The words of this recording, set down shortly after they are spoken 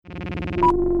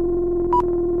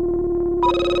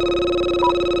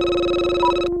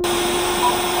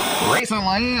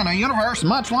Recently, in a universe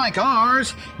much like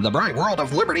ours, the bright world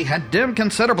of Liberty had dimmed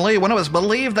considerably when it was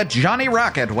believed that Johnny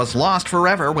Rocket was lost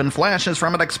forever when flashes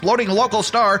from an exploding local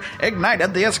star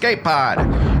ignited the escape pod.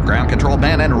 Ground Control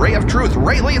Ben and Ray of Truth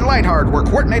Raylene Lightheart were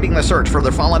coordinating the search for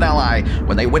their fallen ally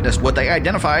when they witnessed what they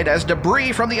identified as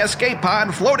debris from the escape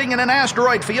pod floating in an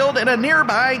asteroid field in a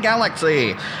nearby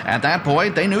galaxy. At that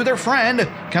point, they knew their friend,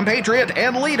 compatriot,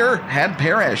 and leader had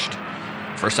perished.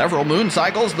 For several moon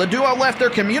cycles, the duo left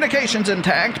their communications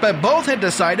intact, but both had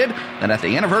decided that at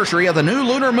the anniversary of the new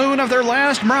lunar moon of their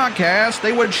last broadcast,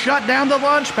 they would shut down the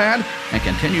launch pad and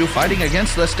continue fighting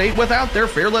against the state without their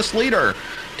fearless leader.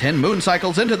 10 moon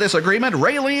cycles into this agreement,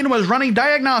 Raylene was running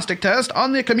diagnostic tests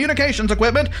on the communications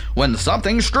equipment when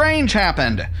something strange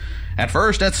happened. At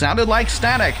first, it sounded like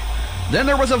static. Then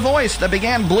there was a voice that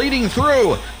began bleeding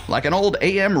through, like an old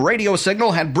AM radio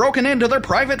signal had broken into their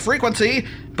private frequency,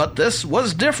 but this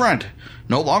was different.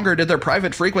 No longer did their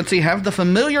private frequency have the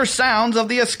familiar sounds of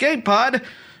the escape pod.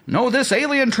 No, this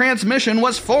alien transmission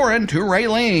was foreign to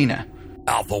Raylene.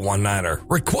 Alpha 19er,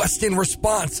 request in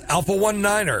response. Alpha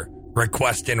 19er,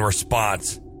 request in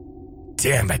response.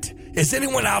 Damn it, is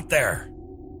anyone out there?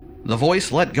 The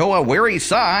voice let go a weary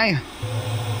sigh.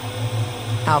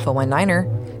 Alpha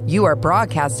 19er. You are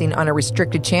broadcasting on a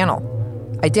restricted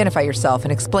channel. Identify yourself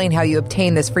and explain how you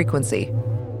obtained this frequency.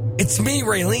 It's me,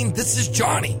 Raylene. This is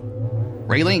Johnny.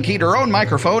 Raylene keyed her own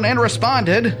microphone and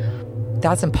responded.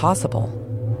 That's impossible.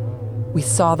 We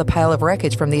saw the pile of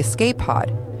wreckage from the escape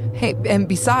pod. Hey, and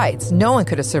besides, no one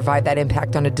could have survived that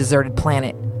impact on a deserted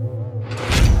planet.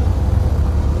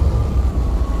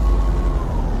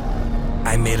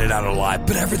 I made it out alive,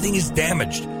 but everything is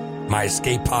damaged. My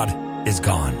escape pod is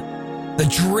gone. The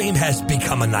dream has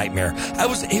become a nightmare. I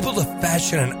was able to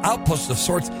fashion an outpost of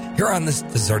sorts here on this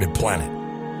deserted planet.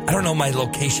 I don't know my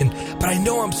location, but I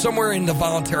know I'm somewhere in the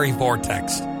voluntary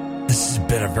vortex. This has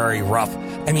been a very rough,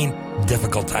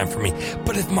 difficult time for me.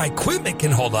 But if my equipment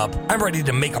can hold up, I'm ready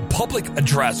to make a public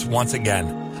address once again.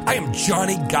 I am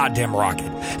Johnny Goddamn Rocket,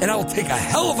 and I will take a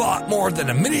hell of a lot more than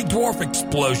a mini dwarf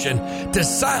explosion to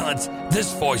silence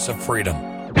this voice of freedom.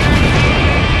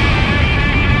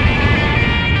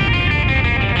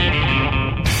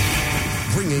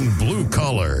 Blue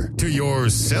collar to your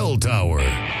cell tower.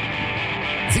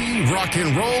 The rock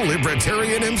and roll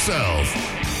libertarian himself.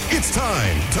 It's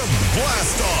time to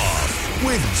blast off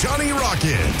with Johnny Rocket.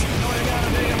 You know you gotta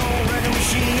dig an old record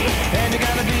machine, and you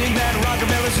gotta dig that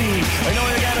rockabilly scene. You know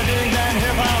you gotta dig that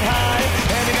hip hop high,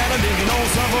 and you gotta dig an old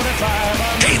Sub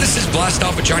 45. Hey, this is Blast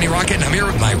Off with Johnny Rocket, and I'm here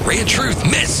with my Ray of Truth,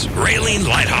 Miss Raylene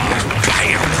Lightheart.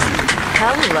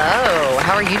 Hello.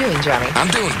 How are you doing, Johnny? I'm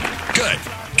doing good.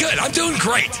 I'm doing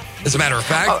great. As a matter of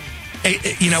fact,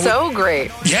 so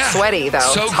great. Yeah, sweaty though.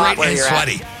 So it's great and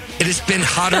sweaty. At. It has been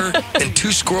hotter than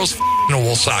two squirrels in a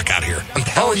wool sock out here. I'm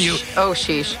telling you. Oh,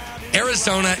 sheesh.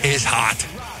 Arizona is hot,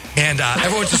 and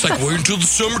everyone's just like, wait until the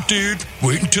summer, dude.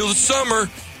 Wait until the summer.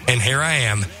 And here I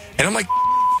am, and I'm like,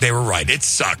 they were right. It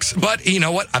sucks, but you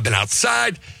know what? I've been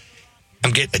outside.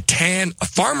 I'm getting a tan, a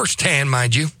farmer's tan,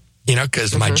 mind you.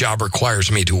 Because my job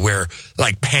requires me to wear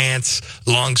like pants,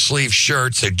 long sleeve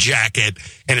shirts, a jacket,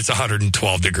 and it's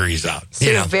 112 degrees out. So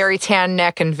you have very tan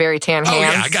neck and very tan hands. Oh,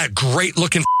 yeah. I got great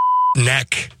looking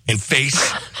neck and face.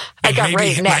 I got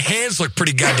great neck. My hands look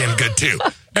pretty goddamn good, too.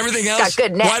 Everything else, got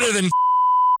good neck.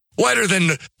 whiter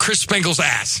than Chris Spangle's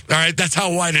ass. All right? That's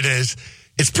how white it is.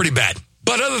 It's pretty bad.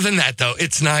 But other than that, though,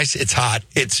 it's nice. It's hot.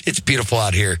 It's beautiful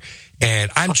out here.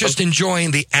 And I'm just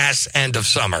enjoying the ass end of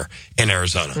summer in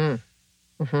Arizona.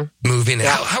 Moving.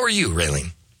 Yeah. How are you,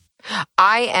 Raylene?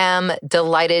 I am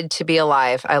delighted to be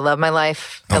alive. I love my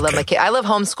life. I love my kid. I love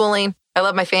homeschooling. I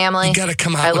love my family. You got to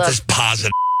come out with this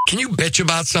positive. Can you bitch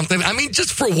about something?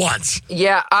 Just for once.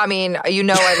 Yeah, I love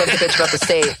to bitch about the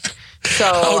state.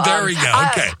 So, there we go.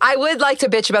 Okay. I would like to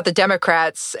bitch about the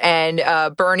Democrats and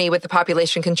Bernie with the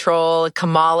population control.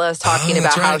 Kamala's talking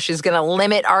about how she's going to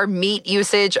limit our meat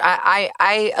usage.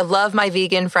 I love my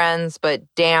vegan friends, but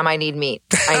damn, I need meat.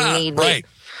 I need meat.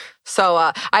 So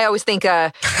I always think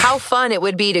how fun it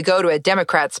would be to go to a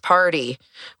Democrats party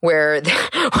where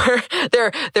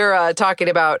they're talking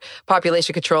about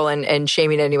population control and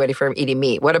shaming anybody for eating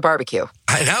meat. What a barbecue!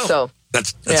 I know. So that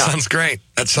sounds great.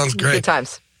 That sounds great. Good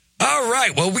times. All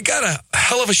right. Well, we got a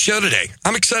hell of a show today.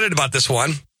 I'm excited about this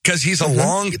one because he's a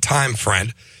long-time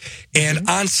friend. And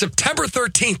on September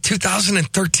 13th,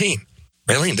 2013,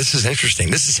 Raylene, this is interesting.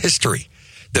 This is history.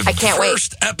 The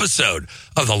first episode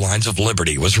of The Lines of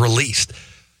Liberty was released.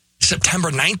 September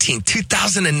 19th,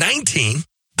 2019,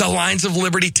 the Lions of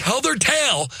Liberty tell their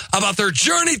tale about their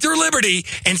journey through Liberty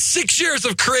and 6 years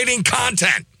of creating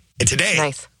content. And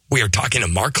today, we are talking to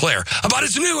Marc Clair about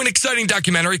his new and exciting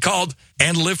documentary called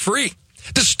And Live Free.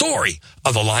 The story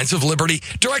of the Lions of Liberty,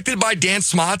 directed by Dan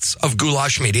Smots of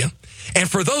Goulash Media. And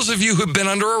for those of you who've been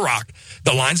under a rock,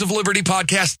 the Lions of Liberty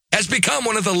podcast has become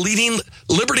one of the leading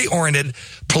liberty-oriented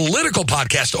political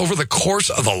podcasts over the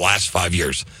course of the last 5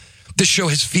 years. This show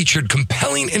has featured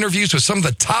compelling interviews with some of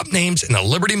the top names in the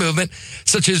liberty movement,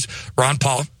 such as Ron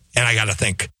Paul. And I got to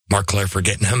thank Marc Clair for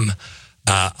getting him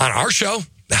on our show.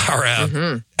 Our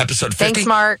episode 50. Thanks,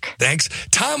 Mark. Thanks.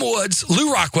 Tom Woods,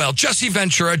 Lou Rockwell, Jesse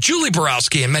Ventura, Julie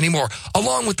Borowski, and many more,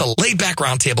 along with the laid-back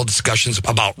roundtable discussions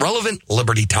about relevant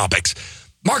liberty topics.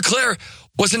 Marc Clair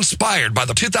was inspired by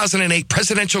the 2008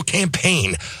 presidential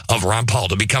campaign of Ron Paul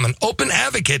to become an open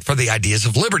advocate for the ideas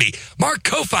of liberty. Marc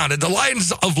co-founded the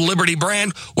Lions of Liberty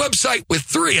brand website with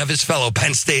 3 of his fellow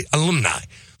Penn State alumni.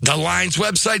 The Lions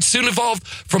website soon evolved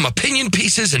from opinion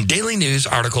pieces and daily news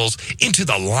articles into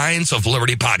the Lions of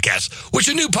Liberty podcast, which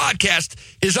a new podcast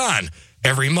is on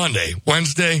every Monday,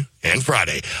 Wednesday, and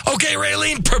Friday. Okay,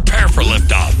 Raylene, prepare for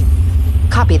liftoff.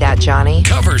 Copy that, Johnny.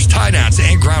 Covers, tie-downs,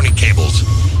 and grounding cables.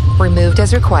 Removed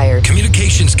as required.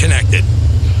 Communications connected.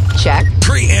 Check.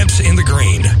 Preamps in the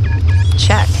green.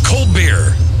 Check. Cold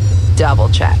beer. Double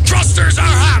check. Thrusters are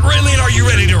hot. Raylene, are you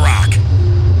ready to rock?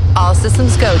 All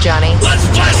systems go, Johnny. Let's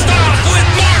blast off with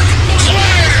Marc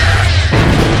Clair!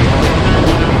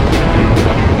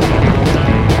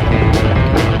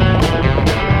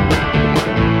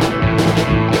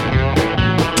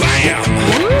 Bam!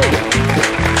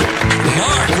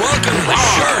 Marc, welcome to the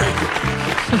show.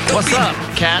 What's up,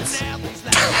 cats?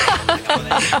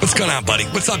 What's going on, buddy?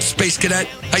 What's up, Space Cadet?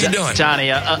 How you doing? Johnny,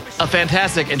 a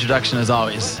fantastic introduction as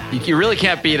always. You really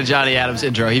can't beat a Johnny Adams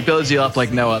intro. He builds you up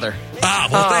like no other.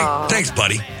 Thanks,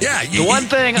 buddy. Yeah, the one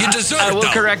thing you deserve I will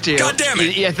it, correct you. God damn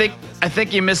it. I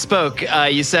think you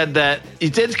misspoke. You said that you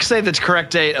did say the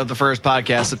correct date of the first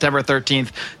podcast, September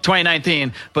 13th,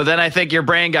 2019. But then I think your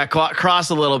brain got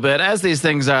crossed a little bit, as these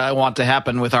things want to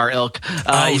happen with our ilk.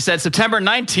 You said September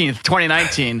 19th,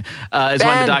 2019 is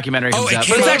when the documentary comes out.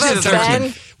 But it's actually the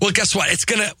 13th. Well, guess what?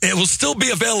 It will still be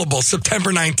available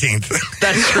September 19th.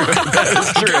 That's true. That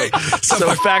is true. Okay. So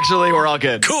factually, we're all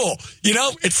good. Cool. You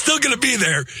know, it's still going to be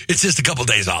there. It's just a couple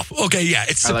days off. Okay, yeah.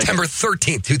 It's September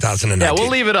 13th, 2019. Yeah,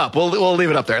 we'll leave it up. We'll leave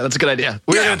it up there. That's a good idea.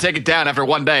 We're going to take it down after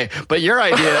one day, but your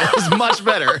idea is much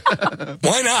better.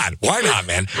 Why not? Why not,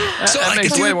 man? That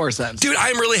makes way more sense. Dude,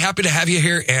 I'm really happy to have you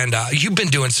here, and you've been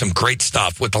doing some great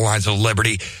stuff with the Lions of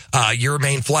Liberty. Your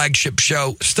main flagship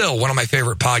show, still one of my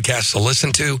favorite podcasts to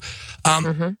listen to.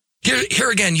 Here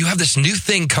again, you have this new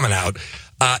thing coming out,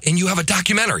 and you have a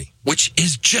documentary, which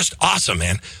is just awesome,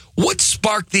 man. What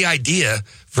sparked the idea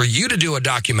for you to do a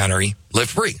documentary, Live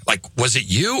Free? Like, was it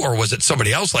you or was it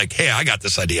somebody else? Like, hey, I got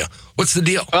this idea. What's the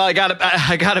deal? Well, I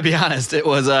gotta be honest. It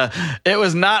was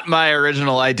not my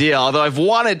original idea. Although I've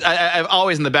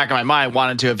always in the back of my mind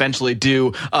wanted to eventually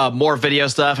do more video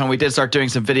stuff, and we did start doing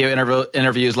some video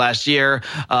interviews last year,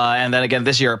 and then again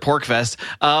this year at PorcFest.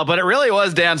 But it really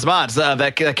was Dan Smots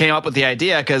that came up with the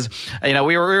idea, because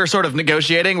we were sort of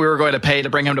negotiating. We were going to pay to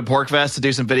bring him to PorcFest to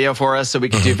do some video for us, so we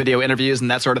could do video interviews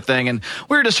and that sort of thing. And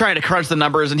we were just trying to crunch the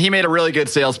numbers, and he made a really good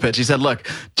sales pitch. He said, "Look,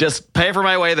 just pay for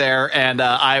my way there, and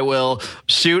I will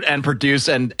shoot and produce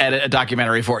and edit a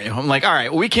documentary for you." I'm like, all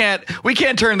right, we can't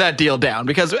turn that deal down,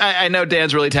 because I know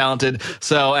Dan's really talented.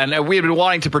 So, and we've been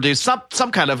wanting to produce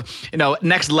some kind of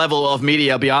next level of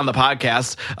media beyond the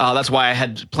podcast. That's why I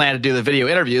had planned to do the video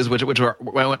interviews, which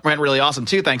went really awesome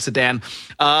too, thanks to Dan.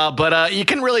 But you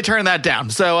can really turn that down.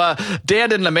 So Dan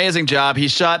did an amazing job. He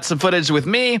shot some footage with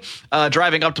me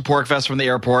driving up to PorcFest from the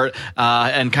airport,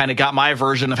 and kind of got my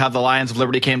version of how the Lions of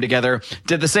Liberty came together.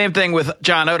 Did the same thing with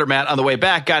John Odermatt on the way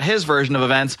back, got his version of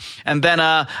events. And then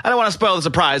I don't want to spoil the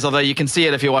surprise, although you can see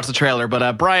it if you watch the trailer,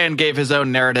 but Brian gave his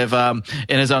own narrative in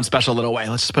his own special little way.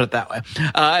 Let's just put it that way.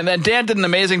 And then Dan did an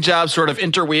amazing job sort of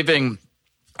interweaving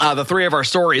the 3 of our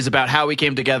stories about how we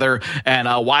came together and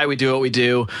why we do what we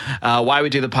do, why we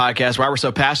do the podcast, why we're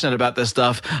so passionate about this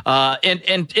stuff.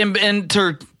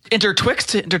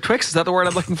 Intertwixt, is that the word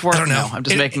I'm looking for? I don't know. No, I'm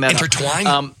just making that intertwined?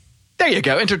 up. There you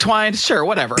go. Intertwined. Sure,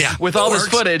 whatever. Yeah, with all this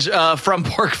footage from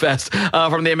PorcFest,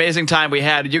 from the amazing time we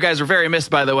had. You guys were very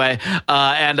missed, by the way.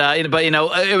 But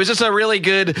it was just a really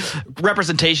good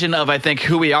representation of, I think,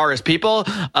 who we are as people.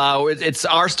 It's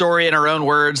our story in our own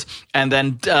words, and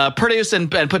then produced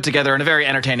and put together in a very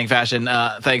entertaining fashion,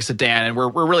 thanks to Dan. And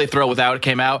we're really thrilled with how it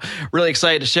came out. Really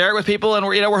excited to share it with people. And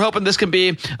we're hoping this can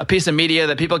be a piece of media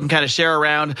that people can kind of share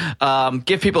around,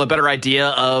 give people a better idea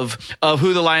of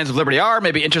who the Lions of Liberty are,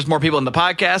 maybe interest more people people in the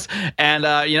podcast, and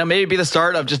maybe be the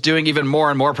start of just doing even more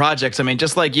and more projects. I mean,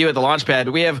 just like you at the Launchpad,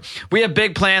 we have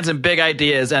big plans and big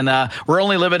ideas, and we're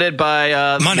only limited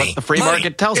by money. What the free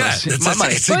market tells us.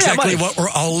 It's exactly what we're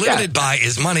all limited by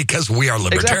is money, because we are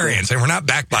libertarians and we're not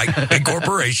backed by big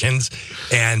corporations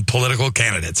and political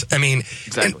candidates. I mean,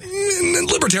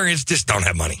 and libertarians just don't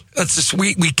have money. That's just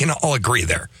we can all agree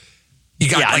there.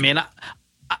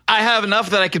 I have enough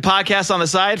that I could podcast on the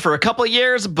side for a couple of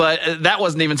years, but that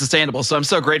wasn't even sustainable. So I'm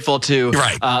so grateful to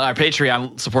our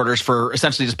Patreon supporters for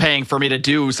essentially just paying for me to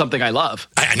do something I love.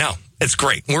 I know. It's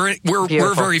great. We're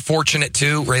very fortunate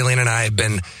too. Raylene and I have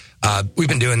been we've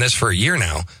been doing this for a year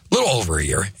now, a little over a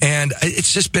year, and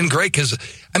it's just been great because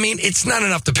it's not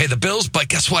enough to pay the bills, but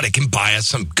guess what? It can buy us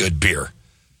some good beer.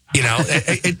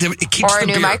 It keeps or a the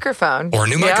new beer. microphone. Or a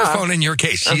new microphone in your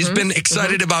case. She's been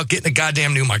excited about getting a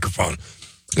goddamn new microphone.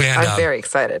 And, I'm very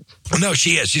excited. No,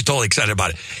 she is. She's totally excited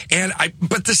about it.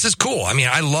 But this is cool.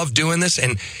 I love doing this.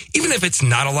 And even if it's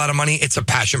not a lot of money, it's a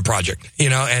passion project,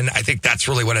 and I think that's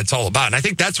really what it's all about. And I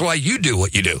think that's why you do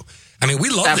what you do. We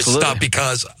love this stuff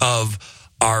because of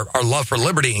our love for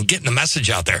liberty and getting the message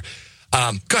out there.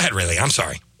 Go ahead, Rayleigh. I'm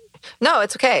sorry. No,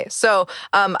 it's okay. So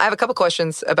I have a couple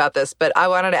questions about this, but I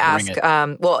wanted to ask,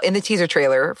 in the teaser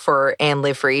trailer for And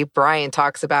Live Free, Brian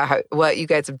talks about what you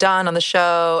guys have done on the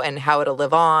show and how it'll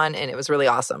live on, and it was really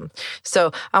awesome.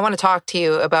 So I want to talk to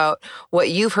you about what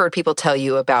you've heard people tell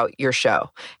you about your show.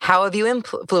 How have you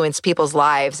influenced people's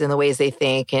lives in the ways they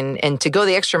think? And to go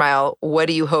the extra mile, what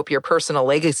do you hope your personal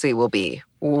legacy will be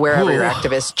wherever your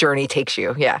activist journey takes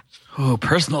you? Yeah. Ooh,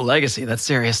 personal legacy. That's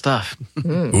serious stuff.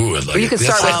 Ooh, or you can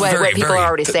start with what people are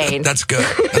already saying. That's good.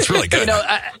 That's really good.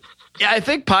 I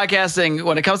think podcasting,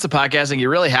 when it comes to podcasting, you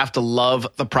really have to love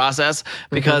the process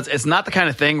because it's not the kind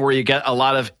of thing where you get a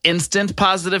lot of instant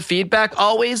positive feedback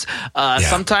always.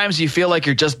 Sometimes you feel like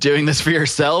you're just doing this for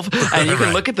yourself, and you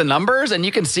can look at the numbers and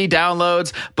you can see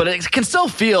downloads, but it can still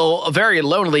feel very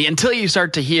lonely until you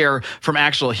start to hear from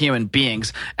actual human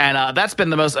beings. And that's been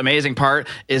the most amazing part,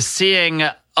 is seeing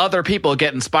other people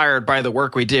get inspired by the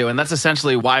work we do. And that's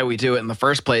essentially why we do it in the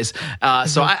first place.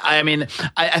 So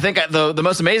I think the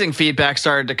most amazing feedback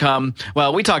started to come.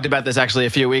 Well, we talked about this actually a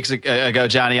few weeks ago,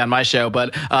 Johnny, on my show,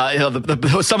 but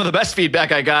some of the best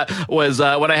feedback I got was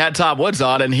when I had Tom Woods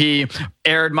on, and he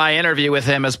aired my interview with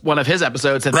him as one of his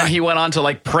episodes. And then he went on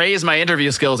to praise my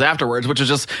interview skills afterwards, which was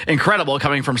just incredible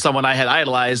coming from someone I had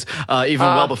idolized even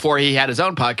well before he had his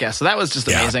own podcast. So that was just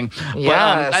amazing.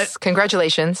 Yes.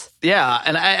 Congratulations. Yeah.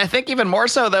 And I think even more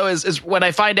so, though, is when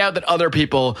I find out that other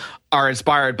people are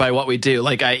inspired by what we do.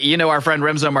 Like, our friend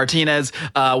Remzo Martinez,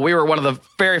 we were one of the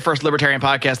very first libertarian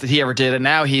podcasts that he ever did. And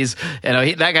now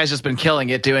that guy's just been killing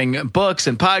it, doing books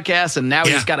and podcasts. And now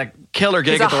he's got a killer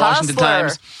gig at the Washington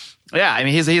Times. Yeah,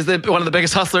 he's one of the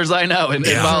biggest hustlers I know in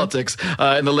politics,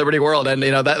 in the liberty world. And,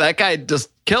 that guy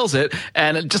just kills it.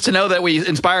 And just to know that we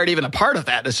inspired even a part of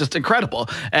that is just incredible.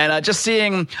 And just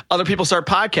seeing other people start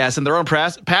podcasts and their own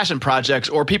passion projects,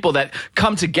 or people that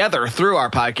come together through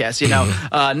our podcast.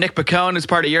 Nick Pacone is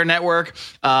part of your network,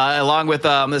 along with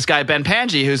this guy Ben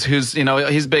Pangi, who's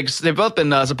he's big. They've both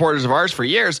been supporters of ours for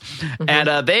years,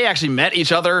 and they actually met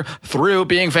each other through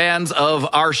being fans of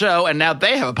our show, and now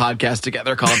they have a podcast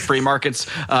together called Free Markets,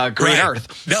 Green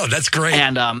Earth. No, that's great.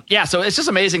 And so it's just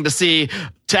amazing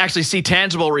to actually see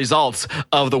tangible results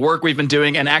of the work we've been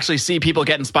doing, and actually see people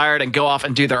get inspired and go off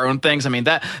and do their own things.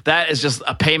 That is just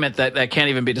a payment that can't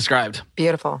even be described.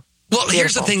 Beautiful. Well,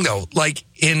 here's the thing, though. Like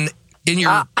in your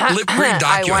Live Free document,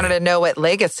 I wanted to know what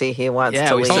legacy he wants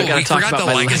to leave. We forgot the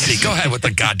legacy. Go ahead with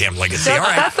the goddamn legacy. All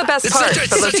right, that's the best part.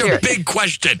 It's such a big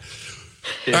question.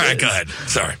 All right, go ahead.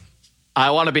 Sorry.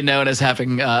 I want to be known as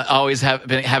having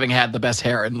having had the best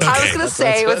hair. I was going to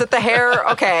say, was it the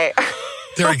hair? Okay.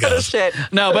 There he goes. Shit.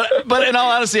 No, but in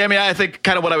all honesty, I think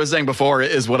kind of what I was saying before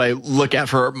is what I look at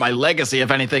for my legacy,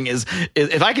 if anything, is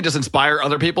if I could just inspire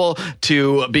other people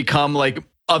to become like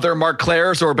other Mark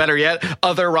Clares, or better yet,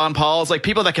 other Ron Pauls, like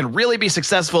people that can really be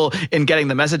successful in getting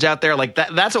the message out there. Like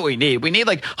that's what we need. We need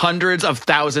like hundreds of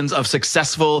thousands of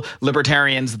successful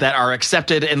libertarians that are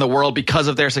accepted in the world because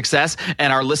of their success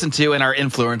and are listened to and are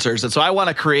influencers. And so I want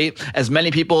to create as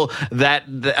many people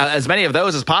as many of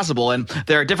those as possible. And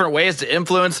there are different ways to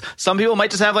influence. Some people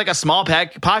might just have like a small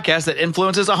podcast that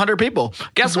influences 100 people.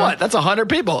 Guess what? That's 100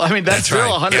 people. That's still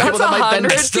 100 people.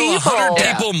 That's still 100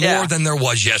 people more than there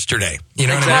was yesterday. You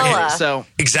know Nutella. So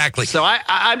exactly. So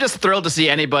I'm just thrilled to see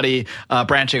anybody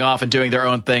branching off and doing their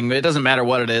own thing. It doesn't matter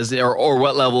what it is or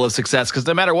what level of success, because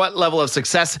no matter what level of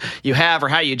success you have or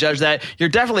how you judge that, you're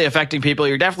definitely affecting people.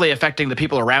 You're definitely affecting the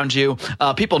people around you.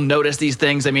 People notice these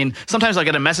things. I mean, sometimes I'll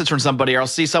get a message from somebody, or I'll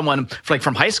see someone like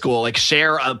from high school like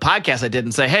share a podcast I did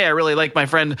and say, hey, I really like my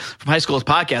friend from high school's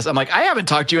podcast. I'm like, I haven't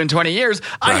talked to you in 20 years.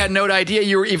 I had no idea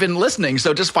you were even listening.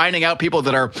 So just finding out people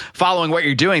that are following what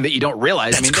you're doing that you don't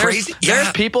realize. That's crazy.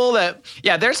 There's people that,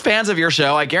 there's fans of your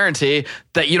show, I guarantee,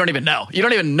 that you don't even know. You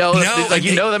don't even know,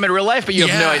 you know them in real life, but you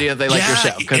have no idea that they like your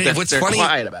show because they're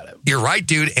quiet about it. You're right,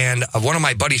 dude. And one of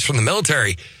my buddies from the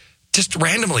military just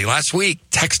randomly last week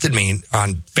texted me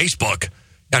on Facebook,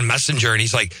 on Messenger, and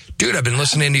he's like, dude, I've been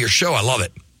listening to your show. I love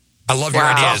it. I love your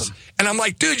ideas. Awesome. And I'm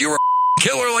like, dude, you were a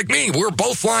killer like me. We're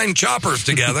both flying choppers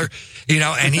together,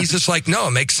 and he's just like, no,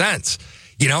 it makes sense,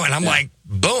 and I'm like,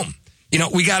 boom,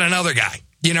 we got another guy.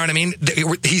 You know what I mean?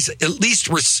 He's at least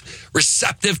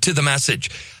receptive to the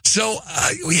message. So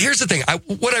here's the thing.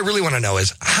 What I really want to know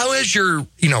is, how is your,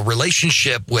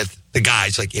 relationship with the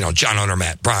guys like, John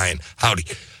Odermatt, Brian, Howdy,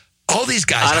 all these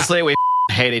guys? Honestly, we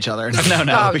hate each other. No.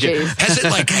 Oh, has it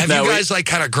have you guys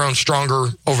kind of grown stronger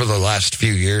over the last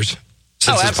few years?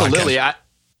 Absolutely.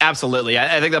 Absolutely.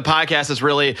 I think the podcast is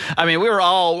really, me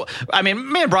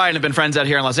and Brian have been friends out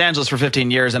here in Los Angeles for 15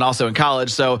 years and also in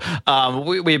college. So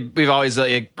we've always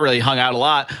really hung out a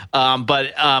lot.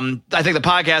 But I think the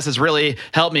podcast has really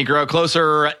helped me grow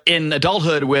closer in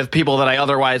adulthood with people that I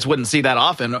otherwise wouldn't see that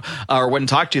often or wouldn't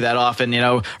talk to that often.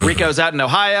 Rico's out in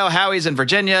Ohio, Howie's in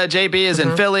Virginia, JB is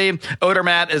in Philly,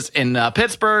 Odermatt is in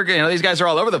Pittsburgh. These guys are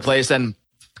all over the place. And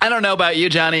I don't know about you,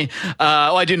 Johnny.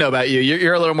 Well, I do know about you.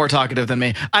 You're a little more talkative than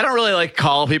me. I don't really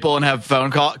call people and have phone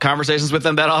conversations with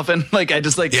them that often.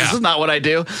 This is not what I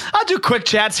do. I'll do quick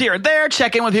chats here and there,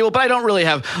 check in with people, but I don't really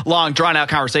have long, drawn out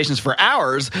conversations for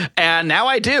hours. And now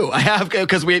I do. I have,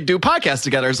 because we do podcasts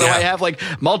together. So I have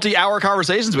multi-hour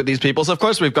conversations with these people. So of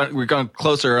course we've gone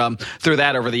closer through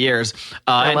that over the years.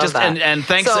 And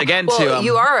thanks again to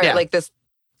you are this.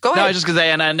 Go ahead. No, I was just going to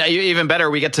say, and even better,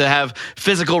 we get to have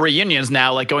physical reunions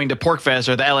now, like going to PorcFest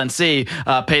or the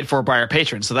LNC, paid for by our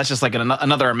patrons. So that's just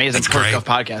another amazing perk of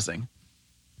podcasting.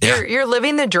 Yeah. You're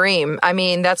living the dream.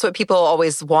 That's what people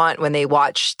always want when they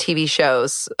watch TV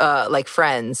shows like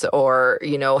Friends or,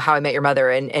 How I Met Your Mother.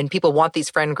 And people want these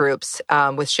friend groups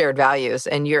with shared values,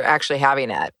 and you're actually having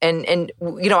that. And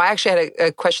I actually had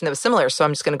a question that was similar, so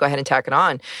I'm just going to go ahead and tack it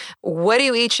on. What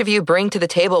do each of you bring to the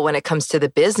table when it comes to the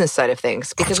business side of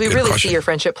things? Because we really see your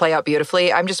friendship play out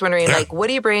beautifully. I'm just wondering, what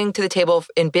do you bring to the table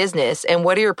in business, and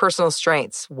what are your personal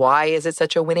strengths? Why is it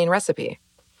such a winning recipe?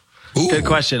 Ooh, good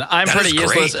question. I'm pretty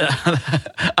useless.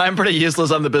 I'm pretty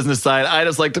useless on the business side. I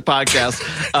just like to podcast.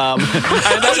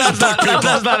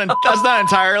 That's not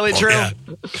entirely true. Yeah.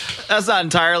 That's not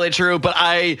entirely true. But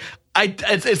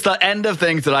it's the end of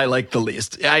things that I like the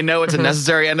least. I know it's a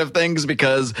necessary end of things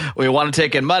because we want to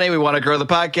take in money, we want to grow the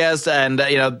podcast,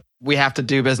 and we have to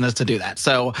do business to do that.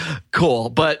 So cool.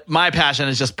 But my passion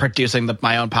is just producing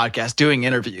my own podcast, doing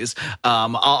interviews,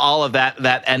 all of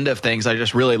that end of things I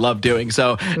just really love doing.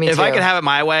 So if I could have it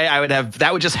my way,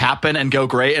 that would just happen and go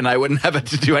great, and I wouldn't have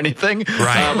to do anything.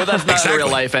 Right. But that's not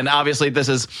real life. And obviously this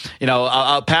is,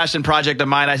 a passion project of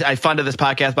mine. I funded this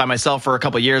podcast by myself for a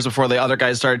couple of years before the other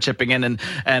guys started chipping in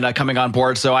and coming on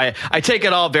board. So I take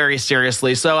it all very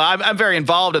seriously. So I'm very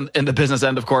involved in the business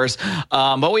end, of course.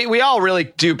 But we all really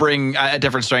do bring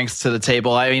different strengths to the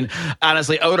table.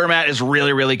 Honestly, Odermatt is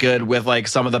really, really good with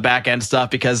some of the back end stuff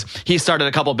because he started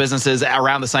a couple businesses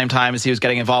around the same time as he was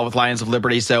getting involved with Lions of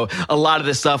Liberty. So a lot of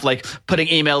this stuff, like putting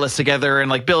email lists together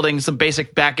and building some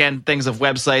basic back end things of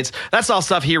websites, that's all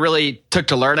stuff he really took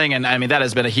to learning. And that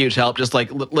has been a huge help, just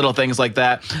little things like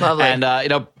that. Lovely.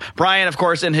 And, Brian, of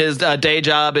course, in his day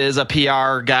job is a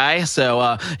PR guy.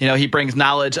 So, he brings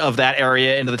knowledge of that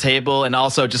area into the table. And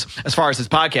also just as far as his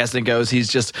podcasting goes, he's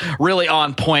just really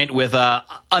on point with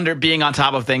being on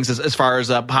top of things as far as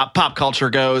pop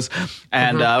culture goes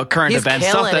and current events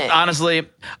stuff that honestly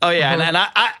and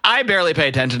I barely pay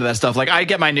attention to that stuff. I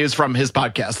get my news from his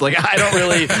podcast.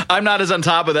 I'm not as on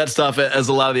top of that stuff as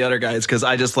a lot of the other guys because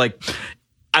I just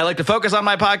I like to focus on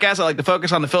my podcast. I like to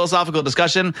focus on the philosophical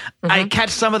discussion. I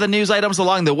catch some of the news items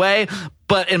along the way,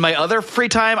 but in my other free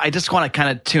time, I just want to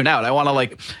kind of tune out. I want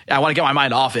to get my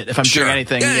mind off it if I'm doing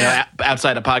anything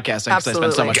outside of podcasting because I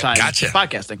spend so much time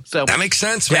podcasting. So that makes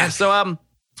sense, man. Yeah, so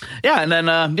and then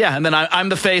I'm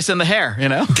the face and the hair.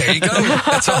 There you go.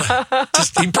 That's all.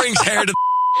 He brings hair to.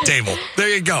 table. There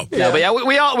you go. Yeah, but yeah,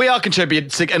 we all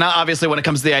contribute, and obviously when it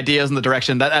comes to the ideas and the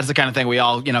direction, that's the kind of thing we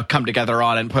all come together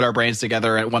on and put our brains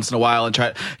together once in a while and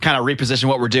try to kind of reposition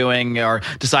what we're doing, or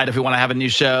decide if we want to have a new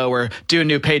show or do a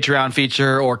new Patreon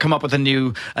feature or come up with a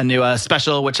new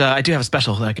special, which I do have a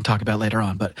special that I can talk about later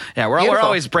on. But yeah, we're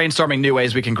always brainstorming new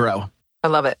ways we can grow. I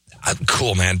love it.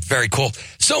 Cool, man. Very cool.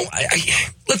 So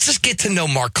let's just get to know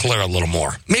Mark Calera a little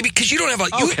more. Maybe because you don't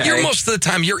have you're most of the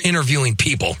time you're interviewing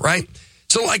people, right?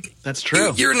 So that's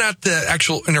true. You're not the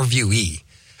actual interviewee,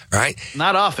 right?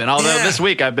 Not often. Although this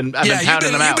week I've been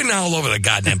pounding them out. You've been all over the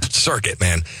goddamn circuit,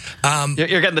 man.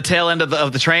 You're getting the tail end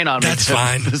of the train on me. That's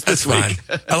fine. That's fine.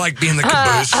 I like being the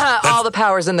caboose. All the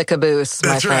power's in the caboose,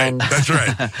 my friend. That's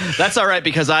right. That's all right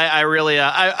because I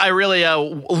really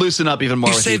loosen up even more.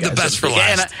 You with saved you the guys. best for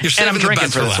last. And I'm drinking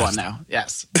for this one now.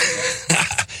 Yes.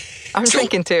 I'm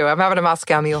drinking too. I'm having a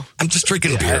Moscow Mule. I'm just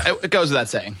drinking beer. It goes without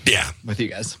saying. Yeah. With you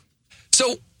guys.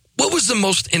 So, what was the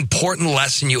most important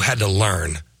lesson you had to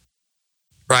learn,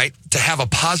 right, to have a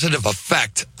positive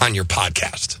effect on your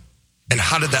podcast? And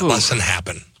how did that lesson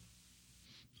happen?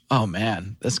 Oh,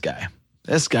 man. This guy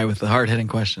with the hard-hitting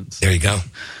questions. There you go.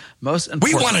 Most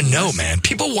important. We want to know, man.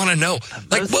 People want to know.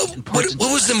 Like, what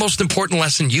was the most important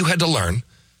lesson you had to learn,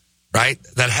 right,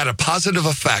 that had a positive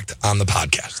effect on the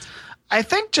podcast? I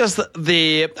think just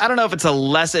I don't know if it's a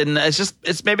lesson.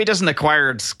 It's maybe just an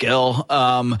acquired skill.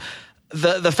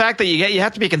 The fact that you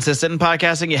have to be consistent in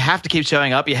podcasting, you have to keep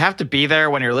showing up, you have to be there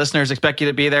when your listeners expect you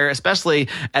to be there, especially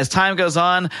as time goes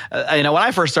on. When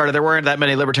I first started, there weren't that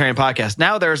many libertarian podcasts.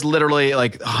 Now there's literally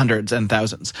like hundreds and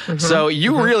thousands. Mm-hmm. So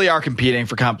you really are competing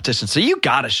for competition. So you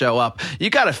got to show up. You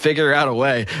got to figure out a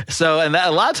way. So, and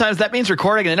a lot of times that means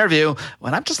recording an interview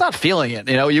when I'm just not feeling it.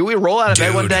 We roll out of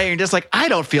bed one day and you're just like, I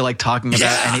don't feel like talking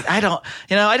about anything.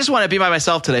 I just want to be by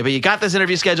myself today. But you got this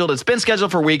interview scheduled. It's been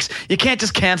scheduled for weeks. You can't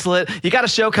just cancel it. You got a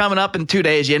show coming up in 2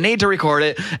 days. You need to record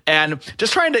it, and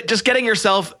just getting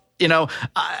yourself.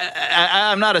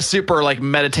 I'm not a super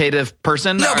meditative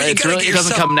person. No, but it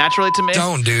doesn't come naturally to me.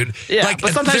 Don't, dude. Yeah,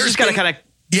 but sometimes you just gotta kind of.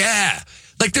 Yeah,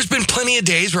 there's been plenty of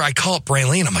days where I call up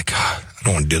Brayley and I'm like, I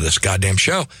don't want to do this goddamn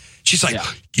show. She's like,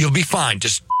 you'll be fine.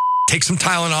 Just take some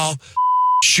Tylenol,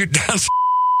 shoot down some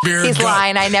beer. He's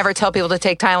lying. I never tell people to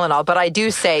take Tylenol, but I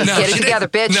do say, get it together,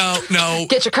 bitch. No.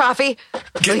 Get your coffee.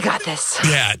 We got this.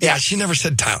 Yeah. She never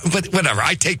said Tylenol, but whatever.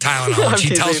 I take Tylenol. And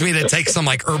she tells me to take some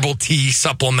herbal tea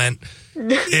supplement.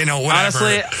 Whatever.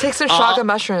 Honestly, take some chaga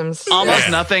mushrooms. Almost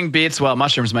nothing beats. Well,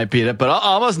 mushrooms might beat it, but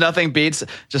almost nothing beats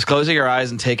just closing your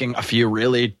eyes and taking a few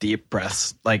really deep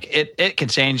breaths. It can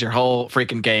change your whole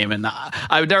freaking game. And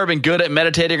I've never been good at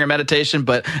meditating or meditation,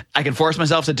 but I can force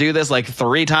myself to do this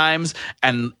 3 times.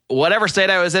 And whatever state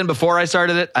I was in before I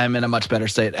started it, I'm in a much better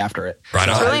state after it. Right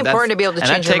on. It's really important to be able to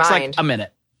change your mind. That takes a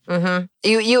minute.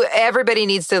 Mm-hmm. Everybody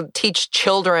needs to teach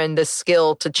children the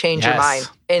skill to change your mind,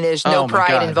 and there's no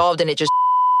pride involved in it. Just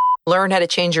learn how to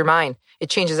change your mind. It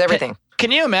changes everything.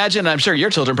 Can you imagine? I'm sure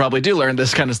your children probably do learn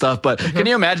this kind of stuff, but can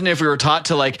you imagine if we were taught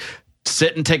to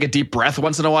sit and take a deep breath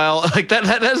once in a while? That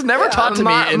has never taught to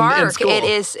me in school. It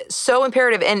is so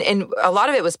imperative. And a lot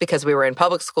of it was because we were in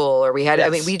public school, or we had,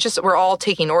 we're all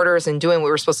taking orders and doing what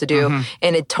we were supposed to do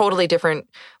in a totally different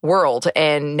world.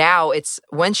 And now it's,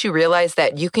 once you realize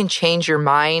that you can change your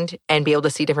mind and be able to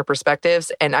see different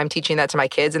perspectives. And I'm teaching that to my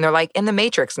kids, and they're like in the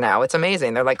Matrix now. It's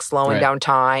amazing. They're slowing down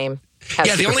time.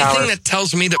 The only thing that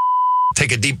tells me to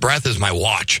take a deep breath is my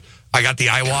watch. I got the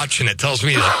iWatch, and it tells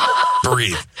me to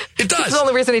breathe. It does. It's the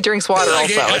only reason he drinks water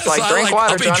also. It's drink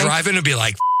water, Johnny. I'll be driving and be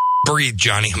like, breathe,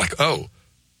 Johnny. I'm like, oh,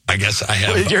 I guess I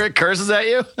have. It curses at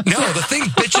you? No, the thing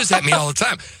bitches at me all the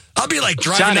time. I'll be driving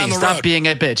Johnny, down the road. Stop being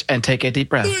a bitch and take a deep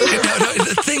breath. No,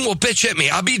 the thing will bitch at me.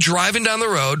 I'll be driving down the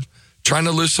road, trying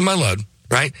to loosen my load,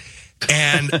 right?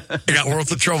 And I got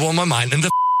worlds of trouble in my mind. And the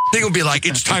thing will be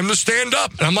it's time to stand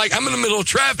up. And I'm like, I'm in the middle of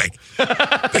traffic.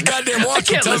 The goddamn watch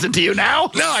I can't listen to you now.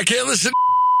 No, I can't listen.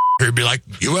 He'd be like,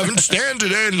 you haven't stand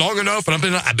today long enough. And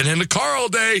I've been in the car all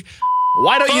day.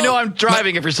 Why don't you know I'm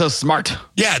driving if you're so smart?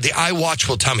 Yeah, the iWatch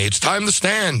will tell me it's time to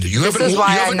stand. This is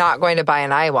why I'm not going to buy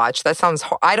an iWatch. That sounds,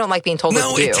 I don't like being told what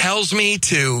to do. No, it tells me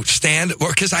to stand,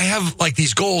 because I have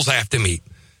these goals I have to meet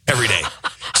every day.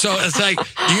 So it's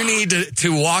you need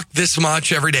to walk this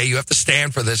much every day. You have to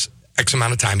stand for this X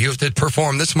amount of time. You have to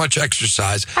perform this much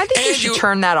exercise. I think you should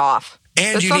turn that off.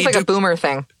 And that sounds like a boomer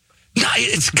thing. No,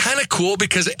 it's kind of cool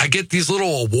because I get these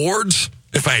little awards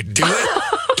if I do it.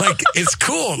 It's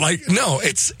cool. No,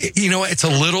 it's a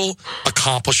little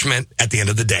accomplishment at the end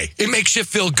of the day. It makes you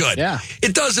feel good. Yeah.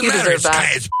 It doesn't matter.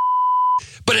 It's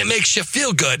but it makes you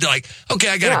feel good. Okay,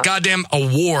 I got a goddamn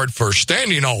award for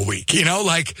standing all week.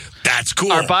 That That's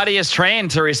cool. Our body is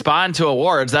trained to respond to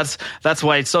awards. That's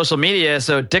why social media is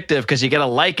so addictive, because you get a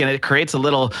like and it creates a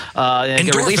little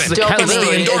it releases a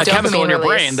chemical in your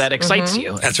brain that excites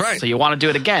you. That's right. So you want to do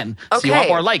it again. So you want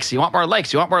more likes. You want more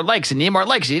likes. You want more likes. You need more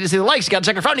likes. You need to see the likes. You got to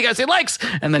check your phone. You got to see likes,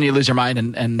 and then you lose your mind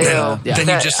and then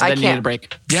you need a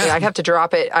break. Yeah, I have to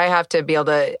drop it. I have to be able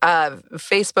to.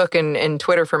 Facebook and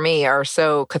Twitter for me are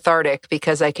so cathartic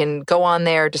because I can go on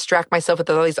there, distract myself with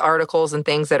all these articles and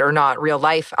things that are not real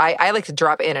life. I like to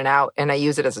drop in and out, and I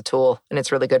use it as a tool, and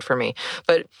it's really good for me.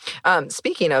 But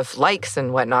speaking of likes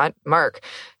and whatnot, Mark,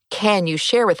 can you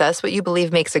share with us what you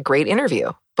believe makes a great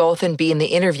interview, both in being the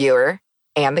interviewer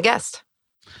and the guest?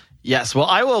 Yes. Well,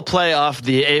 I will play off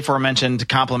the aforementioned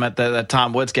compliment that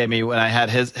Tom Woods gave me when I had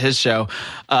his show.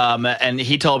 And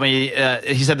he told me,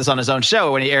 he said this on his own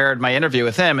show when he aired my interview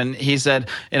with him. And he said,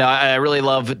 I really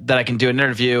love that I can do an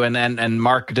interview. And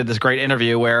Mark did this great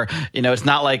interview where, it's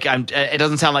not like it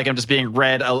doesn't sound like I'm just being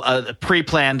read a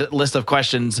pre-planned list of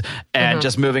questions and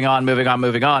just moving on.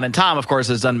 And Tom, of course,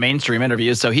 has done mainstream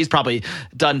interviews. So he's probably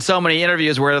done so many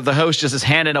interviews where the host just is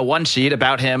handed a one sheet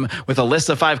about him with a list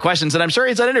of 5 questions. And I'm sure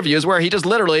he's done interviews where he just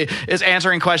literally is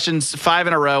answering questions 5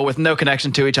 in a row with no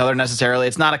connection to each other necessarily.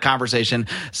 It's not a conversation.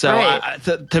 So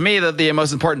to me, the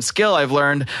most important skill I've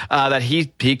learned that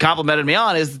he complimented me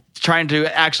on is trying to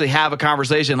actually have a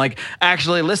conversation, like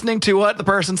actually listening to what the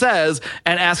person says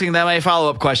and asking them a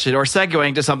follow-up question or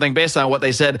segueing to something based on what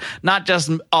they said. Not just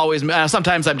always,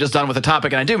 sometimes I'm just done with a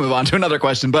topic and I do move on to another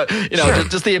question, but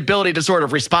just the ability to sort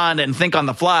of respond and think on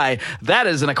the fly, that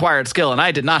is an acquired skill. And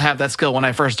I did not have that skill when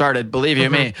I first started, believe you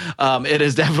me. It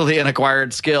is definitely an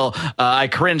acquired skill. I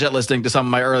cringe at listening to some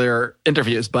of my earlier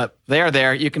interviews, but they are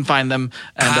there. You can find them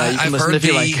and you can listen if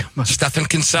you like. Stefan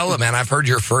Kinsella, man, I've heard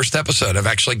your first episode. I've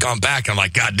actually gone back and I'm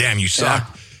like, God damn, you suck.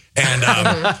 Yeah. And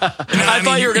I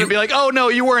thought you were going to be like, oh no,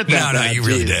 you weren't that bad. No, you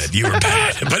really did. You were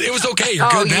bad, but it was okay. You're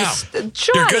good now.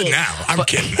 You're good now. I'm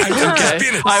kidding. I'm just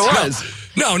being I was.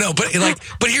 No,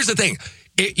 but here's the thing.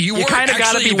 You kind of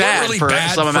got to be bad really for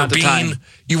some amount of time.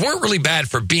 You weren't really bad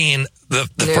for being the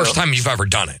first time you've ever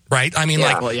done it, right? I mean,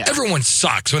 everyone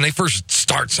sucks when they first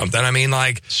start something. I mean,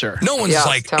 no one's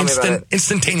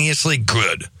instantaneously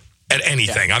good at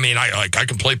anything. Yeah. I mean, I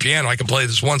can play piano. I can play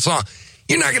this one song.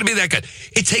 You're not going to be that good.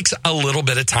 It takes a little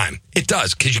bit of time. It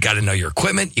does, because you got to know your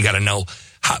equipment. You got to know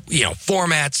how,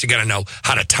 formats. You got to know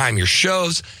how to time your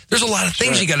shows. There's a lot of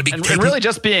things you got to be. And really,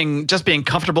 just being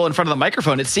comfortable in front of the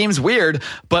microphone. It seems weird,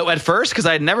 but at first, because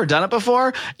I had never done it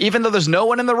before, even though there's no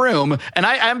one in the room, and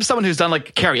I'm someone who's done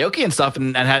like karaoke and stuff,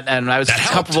 and I was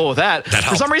comfortable with that.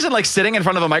 For some reason, like sitting in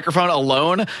front of a microphone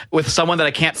alone with someone that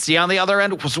I can't see on the other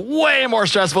end was way more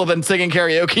stressful than singing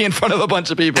karaoke in front of a bunch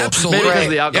of people. Absolutely, maybe because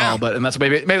of the alcohol, and that's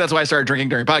maybe that's why I started drinking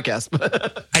during podcasts.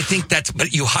 I think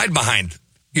but you hide behind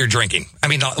your drinking. I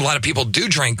mean, a lot of people do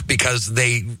drink because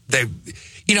they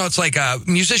it's like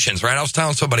musicians, right? I was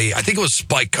telling somebody, I think it was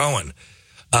Spike Cohen.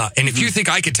 And if you think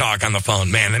I could talk on the phone,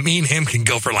 man, me and him can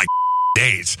go for like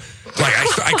days. Like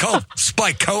I called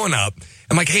Spike Cohen up.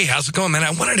 I'm like, hey, how's it going, man?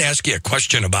 I wanted to ask you a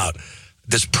question about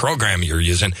this program you're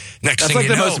using. That's like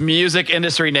the most music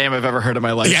industry name I've ever heard in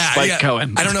my life. Yeah, Spike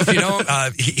Cohen. I don't know if you know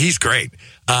him. He's great.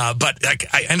 But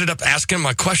I ended up asking him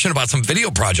a question about some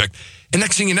video project. And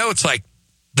next thing you know, it's like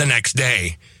the next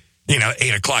day,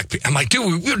 8 o'clock. I'm like, dude,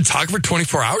 we've been talking for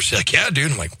 24 hours. She's like, yeah,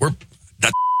 dude. I'm like,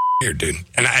 that's weird, dude.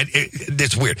 And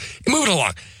it's weird. Moving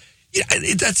along. Yeah,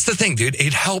 that's the thing, dude.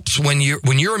 It helps when you're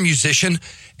a musician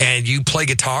and you play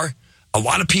guitar. A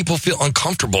lot of people feel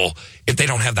uncomfortable if they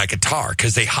don't have that guitar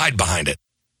because they hide behind it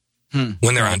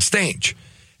when they're on stage.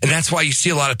 And that's why you see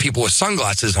a lot of people with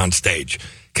sunglasses on stage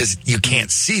because you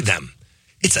can't see them.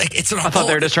 It's like I thought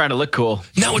they were just trying to look cool.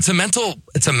 No, it's a mental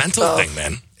thing,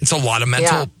 man. It's a lot of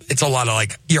mental. Yeah. It's a lot of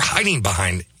like you're hiding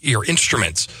behind your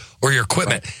instruments or your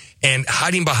equipment and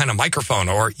hiding behind a microphone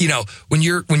or when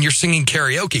you're singing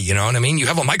karaoke, you know what I mean? You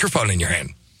have a microphone in your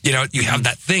hand. You have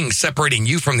that thing separating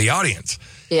you from the audience.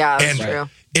 Yeah, that's true.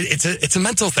 It's a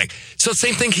mental thing. So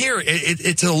same thing here.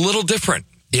 It's a little different.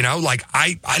 Like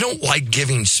I don't like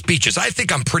giving speeches. I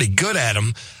think I'm pretty good at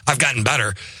them. I've gotten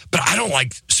better, but I don't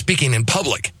like speaking in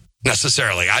public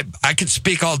necessarily. I could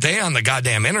speak all day on the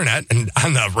goddamn internet and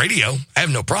on the radio. I have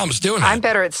no problems doing that. I'm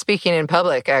better at speaking in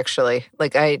public, actually.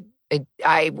 Like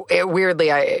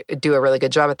weirdly, I do a really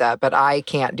good job at that, but I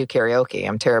can't do karaoke.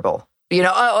 I'm terrible.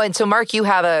 And so Mark, you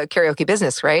have a karaoke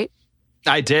business, right?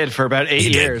 I did for about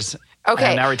 8 years. Okay.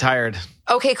 I'm now retired.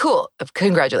 Okay, cool.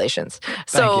 Congratulations.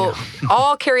 So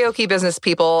all karaoke business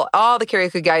people, all the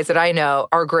karaoke guys that I know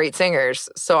are great singers.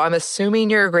 So I'm assuming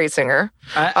you're a great singer.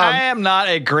 I am not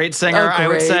a great singer. I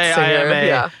would say I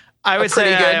am I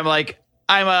am like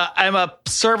I'm a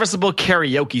serviceable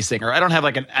karaoke singer. I don't have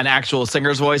like an actual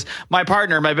singer's voice. My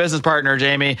business partner,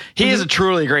 Jamie, he is a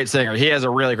truly great singer. He has a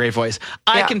really great voice.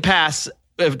 I can pass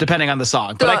depending on the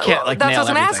song, but I can't like That's nail what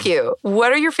I was going to ask you.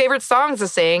 What are your favorite songs to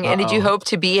sing? And did you hope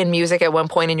to be in music at one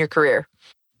point in your career?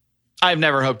 I've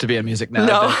never hoped to be in music now.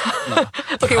 No.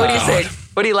 Okay, what do you sing?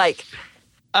 What do you like?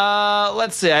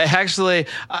 Let's see. I'm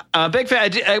a big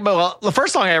fan. Well, the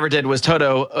first song I ever did was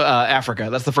Toto, Africa.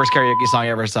 That's the first karaoke song I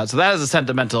ever saw. So that is a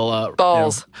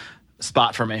sentimental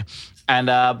spot for me. And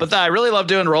but I really love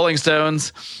doing Rolling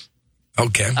Stones.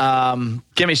 Okay.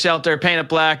 Gimme Shelter, Paint It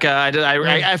Black.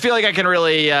 I feel like I can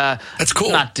really that's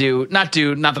cool. Not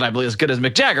that I believe as good as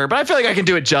Mick Jagger, but I feel like I can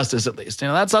do it justice at least. You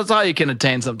know, that's all you can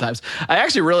attain sometimes. I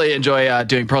actually really enjoy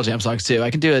doing Pearl Jam songs too.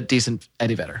 I can do a decent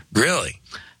Eddie Vedder. Really?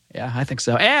 Yeah, I think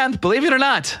so. And believe it or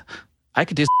not, I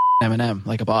could do Eminem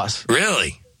like a boss.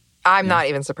 Really? I'm not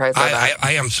even surprised by that.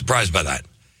 I am surprised by that.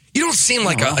 You don't seem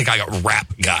like a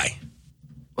rap guy.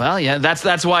 Well, yeah,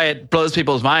 that's why it blows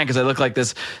people's mind because I look like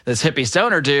this hippie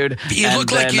stoner dude. You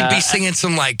look like you'd be singing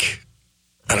some like.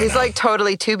 He's like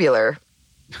totally tubular.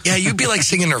 Yeah, you'd be like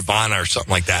singing Nirvana or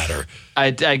something like that, or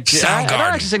I don't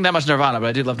actually sing that much Nirvana, but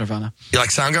I do love Nirvana. You like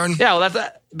Soundgarden? Yeah,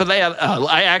 well, but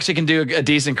I actually can do a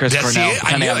decent Chris Cornell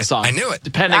depending on the song. I knew it.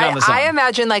 Depending on the song. I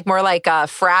imagine like more like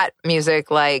frat music,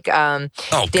 like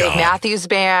Dave Matthews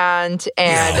Band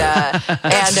and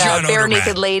Bare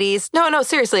Naked Ladies. No,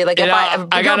 seriously. Like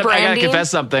I gotta confess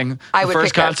something. The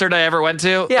first concert I ever went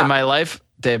to in my life,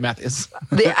 Dave Matthews.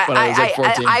 When I was like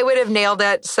 14. I would have nailed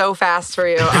that so fast for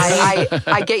you.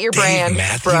 I get your brand,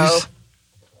 bro.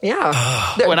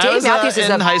 Yeah. When I was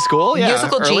in high school,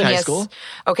 musical genius. High school.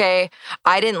 Okay.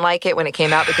 I didn't like it when it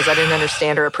came out because I didn't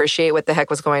understand or appreciate what the heck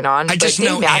was going on. I just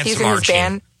know Dave Matthews and his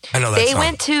band, I know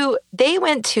that they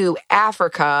went to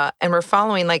Africa and were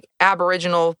following like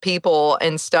Aboriginal people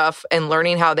and stuff and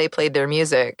learning how they played their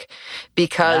music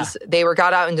because they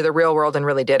got out into the real world and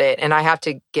really did it. And I have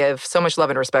to give so much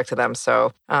love and respect to them.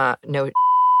 So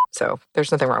So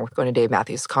there's nothing wrong with going to Dave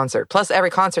Matthews' concert. Plus, every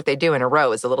concert they do in a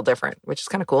row is a little different, which is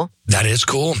kind of cool. That is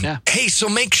cool. Yeah. Hey, so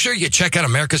make sure you check out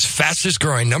America's fastest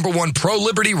growing #1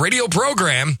 pro-liberty radio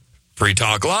program, Free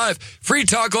Talk Live. Free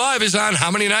Talk Live is on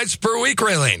how many nights per week,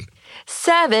 Raylene?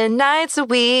 7 nights a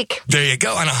week. There you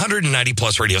go, on 190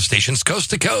 plus radio stations coast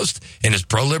to coast, and it's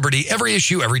pro-liberty every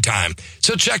issue, every time.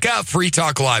 So check out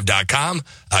freetalklive.com.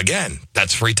 Again,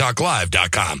 that's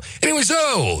freetalklive.com. Anyway,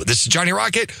 so this is Johnny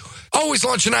Rocket. Always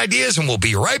launching ideas, and we'll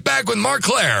be right back with Mark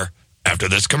Claire after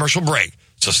this commercial break.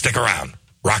 So stick around.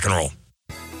 Rock and roll.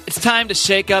 It's time to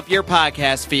shake up your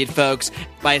podcast feed, folks,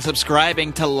 by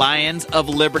subscribing to Lions of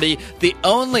Liberty, the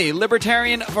only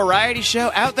libertarian variety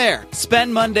show out there.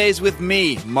 Spend Mondays with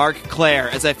me, Mark Claire,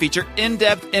 as I feature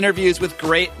in-depth interviews with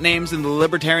great names in the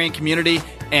libertarian community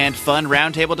and fun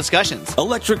roundtable discussions.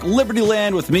 Electric Liberty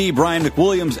Land with me, Brian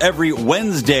McWilliams, every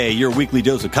Wednesday, your weekly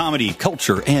dose of comedy,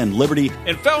 culture, and liberty.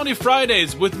 And Felony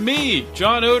Fridays with me,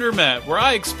 John Odermatt, where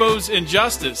I expose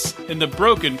injustice in the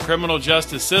broken criminal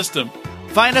justice system.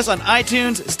 Find us on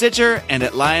iTunes, Stitcher, and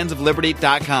at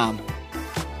lionsofliberty.com.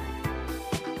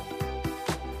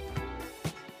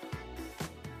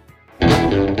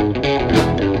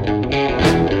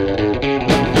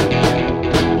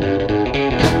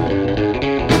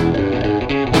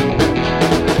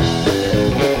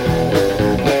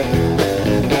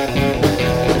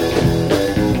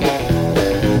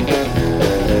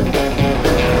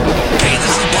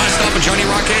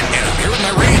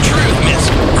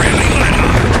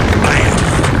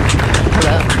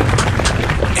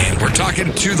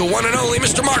 To the one and only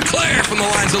Mr. Mark Claire from the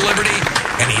Lions of Liberty,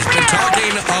 and he's been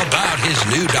talking about his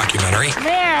new documentary,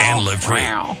 And Live Free.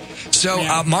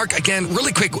 So, Mark, again,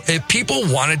 really quick, if people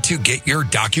wanted to get your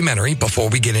documentary before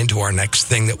we get into our next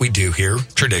thing that we do here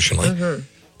traditionally,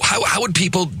 how would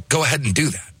people go ahead and do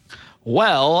that?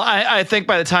 Well, I think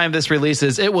by the time this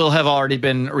releases, it will have already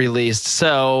been released.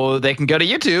 So they can go to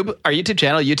YouTube, our YouTube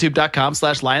channel,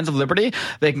 youtube.com/Lions of Liberty.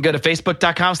 They can go to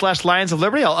facebook.com/Lions of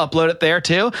Liberty. I'll upload it there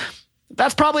too.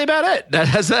 That's probably about it.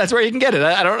 That's where you can get it.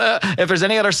 I don't know if there's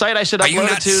any other site I should upload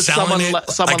it to. Someone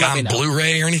like let me know.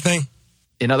 Blu-ray or anything.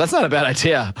 You know, that's not a bad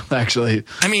idea. Actually,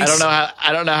 I mean, I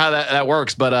don't know how that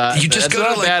works, but you just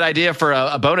not a bad idea for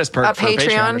a bonus perk for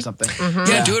Patreon or something.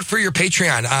 Mm-hmm. Yeah, do it for your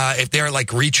Patreon. If they're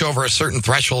like reach over a certain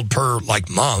threshold per like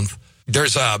month,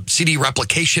 there's CD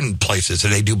replication places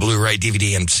that they do Blu-ray,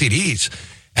 DVD, and CDs,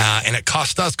 and it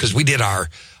cost us because we did our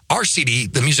CD,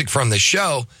 the music from the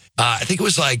show. I think it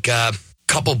was like a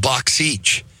couple bucks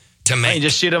each to make. You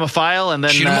just shoot them a file and then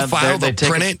shoot them a file, they'll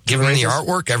print it, give them the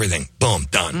artwork, everything. Boom,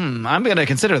 done. I'm going to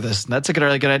consider this. That's a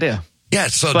really good idea. Yeah,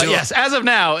 so But yes, as of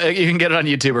now, you can get it on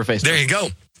YouTube or Facebook. There you go.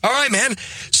 All right, man.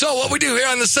 So what we do here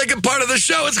on the second part of the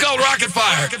show, it's called Rocket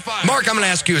Fire. Mark, I'm going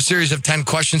to ask you a series of 10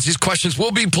 questions. These questions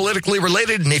will be politically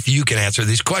related, and if you can answer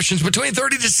these questions between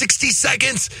 30 to 60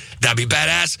 seconds, that'd be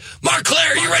badass. Mark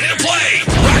Claire, you ready to play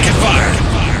Rocket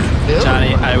Fire?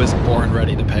 Johnny, I was born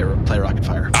ready to play Rocket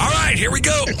Fire. All right, here we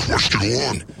go. Question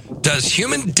 1. Does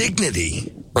human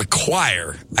dignity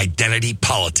require identity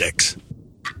politics?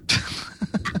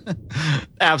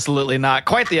 Absolutely not.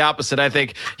 Quite the opposite. I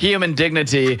think human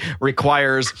dignity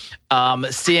requires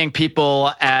seeing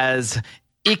people as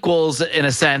equals in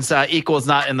a sense, equals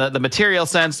not in the material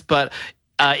sense, but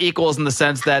equals in the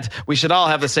sense that we should all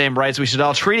have the same rights. We should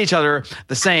all treat each other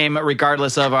the same,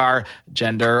 regardless of our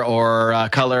gender or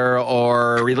color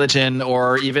or religion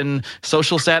or even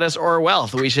social status or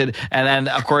wealth. We should, and then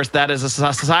of course that is a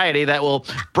society that will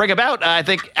bring about, I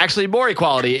think, actually more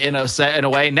equality in a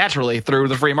way naturally through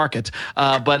the free market.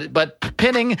 But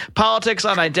pinning politics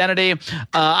on identity,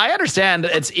 I understand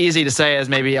it's easy to say as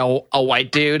maybe a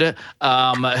white dude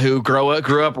who grew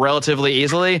up relatively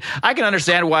easily. I can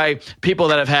understand why people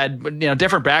that have had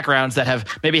different backgrounds, that have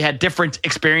maybe had different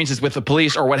experiences with the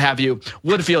police or what have you,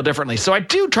 would feel differently. So I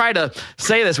do try to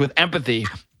say this with empathy,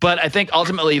 but I think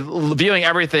ultimately viewing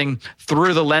everything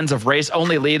through the lens of race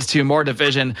only leads to more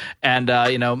division and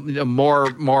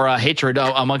more hatred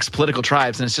amongst political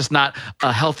tribes, and it's just not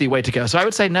a healthy way to go. So I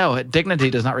would say no, dignity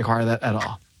does not require that at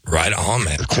all. Right on,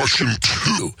 man. Question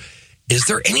 2. Is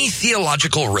there any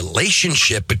theological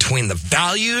relationship between the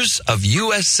values of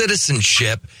U.S.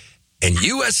 citizenship and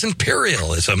U.S.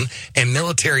 imperialism and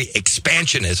military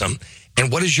expansionism?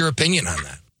 And what is your opinion on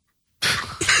that?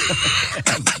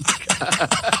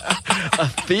 A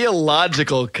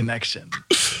theological connection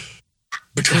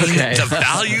between the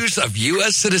values of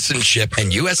U.S. citizenship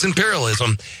and U.S.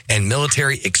 imperialism and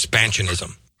military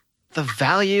expansionism. The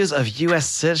values of U.S.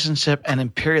 citizenship and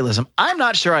imperialism. I'm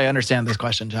not sure I understand this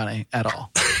question, Johnny, at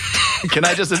all. Can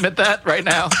I just admit that right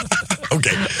now?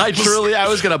 Okay. I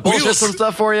was going to bullshit some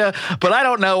stuff for you, but I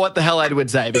don't know what the hell I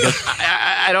would say because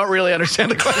I don't really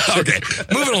understand the question. Okay,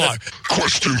 moving along.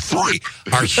 Question 3.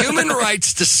 Are human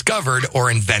rights discovered or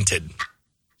invented?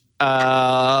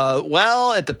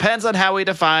 Well, it depends on how we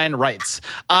define rights.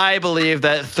 I believe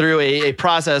that through a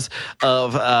process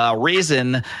of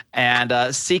reason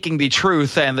and seeking the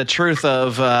truth and the truth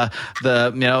of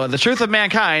the truth of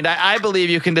mankind, I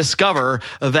believe you can discover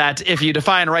that if you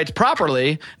define rights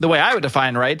properly, the way I would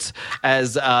define rights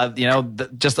as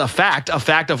just a fact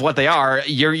of what they are,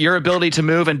 your ability to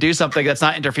move and do something that's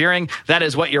not interfering, that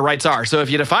is what your rights are. So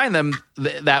if you define them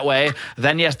that way,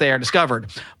 then yes, they are discovered.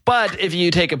 But if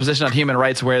you take a position on human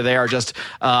rights where they are just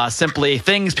simply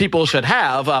things people should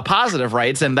have, positive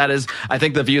rights, and that is, I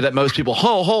think, the view that most people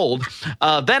hold,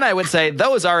 then I would say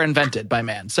those are invented by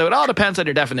man. So it all depends on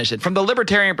your definition. From the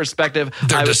libertarian perspective,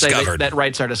 I would say that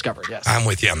rights are discovered, yes. I'm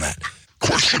with you on that.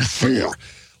 Question 4.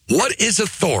 What is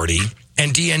authority,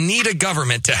 and do you need a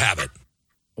government to have it?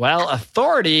 Well,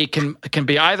 authority can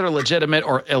be either legitimate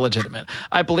or illegitimate.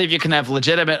 I believe you can have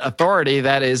legitimate authority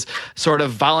that is sort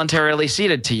of voluntarily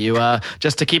ceded to you.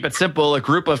 Just to keep it simple, a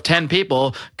group of 10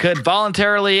 people could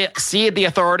voluntarily cede the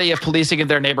authority of policing in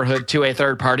their neighborhood to a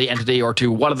third-party entity or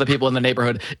to one of the people in the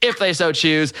neighborhood if they so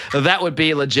choose. That would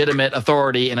be legitimate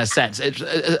authority in a sense,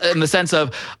 in the sense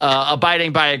of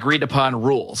abiding by agreed-upon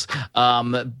rules.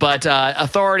 But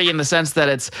authority in the sense that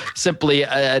it's simply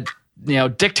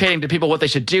dictating to people what they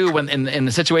should do when in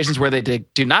the situations where they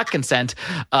do not consent,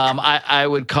 I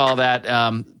would call that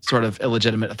sort of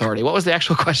illegitimate authority. What was the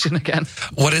actual question again?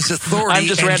 What is authority? I'm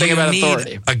just ranting about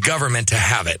authority. A government to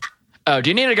have it. Oh, do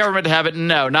you need a government to have it?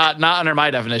 No, not under my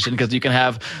definition, because you can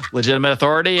have legitimate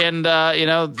authority, and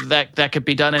that could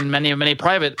be done in many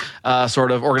private sort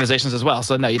of organizations as well.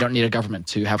 So no, you don't need a government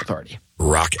to have authority.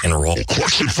 Rock and roll.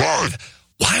 Question 5.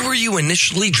 Why were you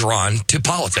initially drawn to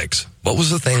politics? What was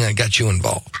the thing that got you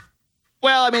involved?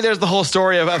 Well, I mean, there's the whole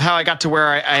story of how I got to where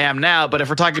I am now. But if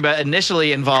we're talking about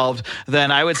initially involved,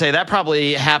 then I would say that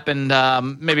probably happened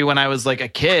maybe when I was like a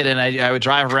kid and I would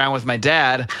drive around with my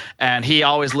dad, and he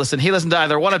always listened. He listened to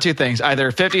either one of two things,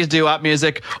 either 50s doo-wop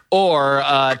music or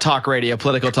talk radio,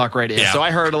 political talk radio. Yeah. So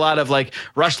I heard a lot of like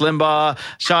Rush Limbaugh,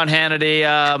 Sean Hannity,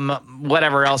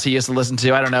 whatever else he used to listen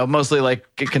to. I don't know, mostly like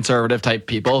conservative type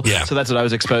people. Yeah. So that's what I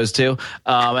was exposed to.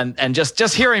 And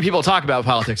just hearing people talk about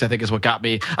politics, I think, is what got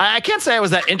me. I can't say say I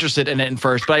was that interested in it at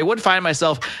first, but I would find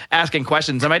myself asking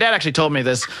questions. And my dad actually told me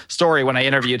this story when I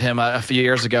interviewed him a few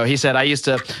years ago. He said, I used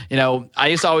to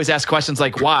always ask questions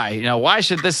like, why? Why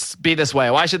should this be this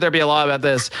way? Why should there be a law about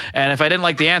this? And if I didn't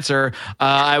like the answer,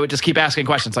 I would just keep asking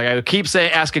questions. Like I would keep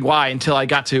asking why until I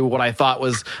got to what I thought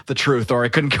was the truth, or I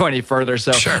couldn't go any further.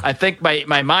 So I think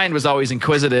my mind was always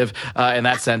inquisitive in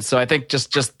that sense. So I think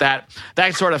just that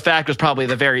sort of fact was probably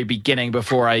the very beginning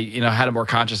before I had a more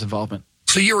conscious involvement.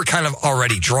 So you were kind of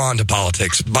already drawn to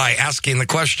politics by asking the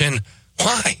question,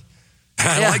 why? And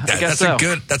I like that. That's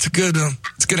a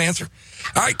good answer.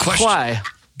 All right, question. Why?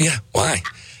 Yeah, why?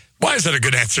 Why is that a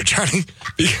good answer, Johnny?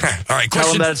 Yeah. All right, question.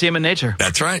 Tell them that it's human nature.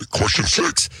 That's right. Question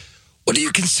 6. What do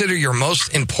you consider your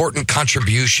most important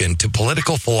contribution to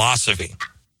political philosophy?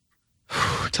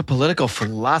 To political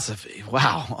philosophy.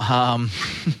 Wow. Come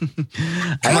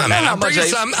on, man. I'm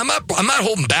not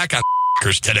holding back on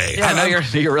today. Yeah, no,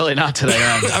 you're really not today.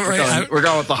 We're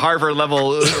going with the Harvard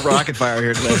level rocket fire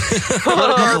here today.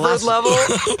 Harvard level?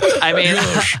 I mean,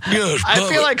 yes, I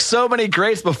feel like so many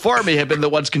greats before me have been the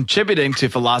ones contributing to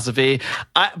philosophy.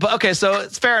 But okay, so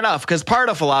it's fair enough, because part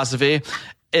of philosophy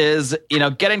is,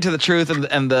 getting to the truth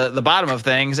and the bottom of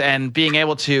things and being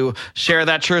able to share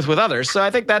that truth with others. So I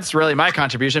think that's really my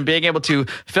contribution, being able to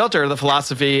filter the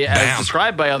philosophy as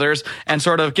described by others and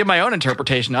sort of give my own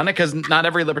interpretation on it, because not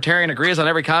every libertarian agrees on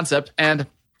every concept. And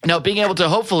being able to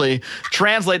hopefully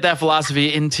translate that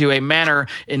philosophy into a manner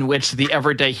in which the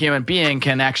everyday human being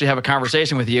can actually have a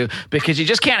conversation with you, because you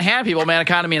just can't hand people man,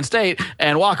 economy, and state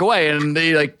and walk away and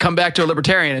they come back to a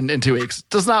libertarian in 2 weeks. It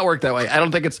does not work that way. I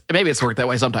don't think maybe it's worked that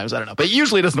way sometimes. I don't know, but it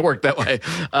usually doesn't work that way.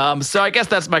 So I guess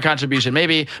that's my contribution.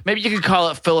 Maybe you could call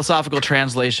it philosophical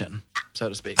translation, so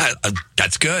to speak.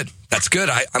 That's good. That's good.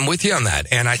 I'm with you on that.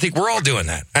 And I think we're all doing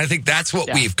that. I think that's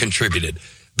what we've contributed,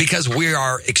 because we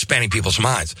are expanding people's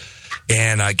minds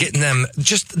and getting them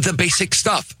just the basic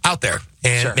stuff out there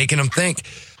and making them think.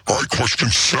 All right, question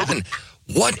 7.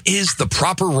 What is the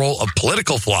proper role of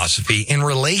political philosophy in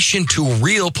relation to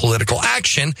real political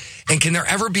action? And can there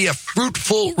ever be a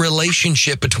fruitful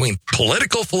relationship between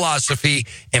political philosophy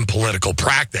and political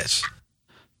practice?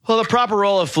 Well, the proper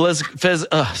role of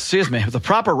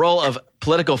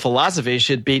political philosophy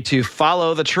should be to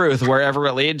follow the truth wherever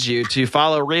it leads you, to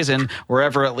follow reason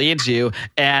wherever it leads you,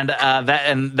 and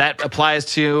that applies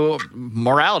to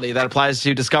morality. That applies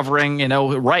to discovering,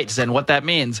 rights and what that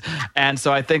means. And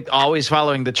so I think always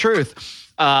following the truth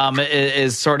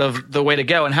is sort of the way to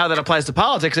go. And how that applies to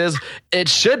politics is it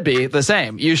should be the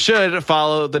same. You should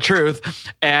follow the truth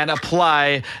and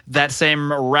apply that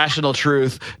same rational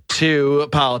truth to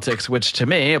politics, which to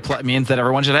me means that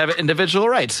everyone should have individual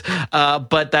rights.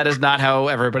 But that is not how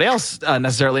everybody else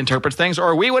necessarily interprets things,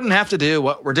 or we wouldn't have to do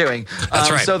what we're doing.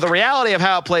 That's right. So the reality of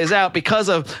how it plays out, because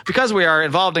we are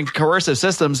involved in coercive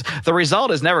systems, the result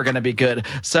is never going to be good.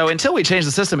 So until we change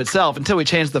the system itself, until we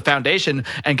change the foundation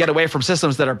and get away from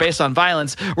systems that are based on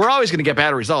violence, we're always going to get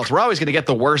bad results. We're always going to get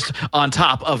the worst on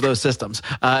top of those systems,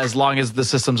 as long as the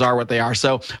systems are what they are.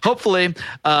 So hopefully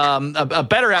a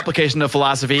better application of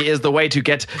philosophy is the way to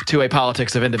get to a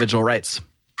politics of individual rights.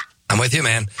 I'm with you,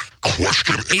 man.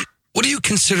 Question 8. What do you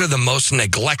consider the most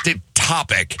neglected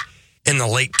topic in the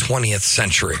late 20th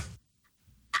century?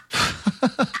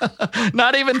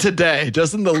 Not even today,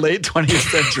 just in the late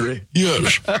 20th century.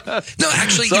 Yes. No,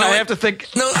 actually, so I have to think.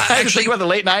 No, I have to think about the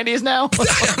late 90s now.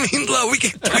 I mean, we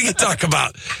can talk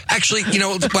about. Actually,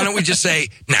 why don't we just say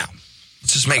now?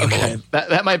 Let's just make it a little.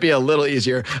 That might be a little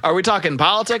easier. Are we talking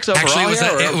politics overall? Actually,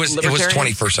 it was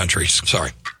 21st century.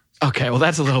 Sorry. Okay, well,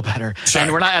 that's a little better. Sorry.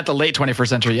 And we're not at the late 21st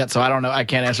century yet, so I don't know. I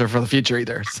can't answer for the future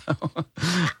either. So,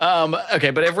 okay,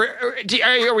 but if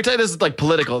are we talking, this is like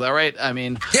political, though, right? I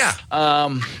mean, yeah. Are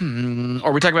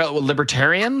we talking about what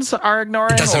libertarians are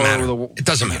ignoring? It doesn't matter. It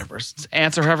doesn't matter.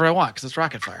 Answer however I want, because it's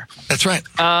rocket fire. That's right.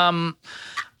 I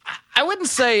wouldn't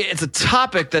say it's a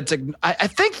topic that's. I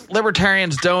think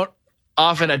libertarians don't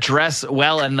often address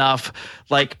well enough,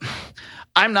 like.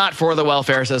 I'm not for the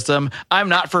welfare system. I'm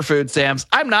not for food stamps.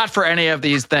 I'm not for any of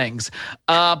these things.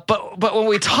 But when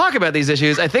we talk about these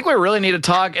issues, I think we really need to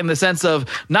talk in the sense of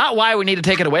not why we need to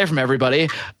take it away from everybody.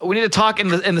 We need to talk in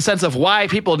the sense of why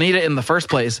people need it in the first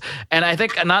place. And I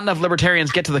think not enough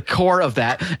libertarians get to the core of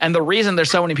that. And the reason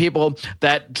there's so many people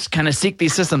that kind of seek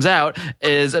these systems out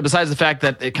is, besides the fact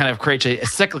that it kind of creates a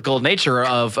cyclical nature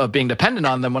of being dependent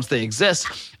on them once they exist,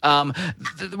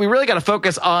 we really got to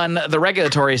focus on the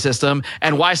regulatory system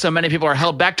and why so many people are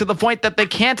held back to the point that they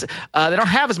can't, they don't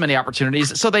have as many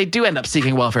opportunities. So they do end up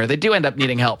seeking welfare. They do end up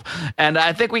needing help. And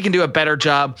I think we can do a better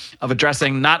job of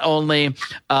addressing not only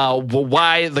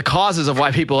why the causes of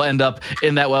why people end up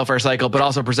in that welfare cycle, but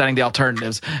also presenting the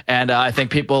alternatives. And I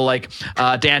think people like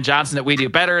Dan Johnson at We Do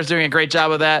Better is doing a great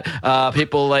job of that.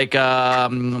 People like,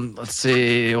 let's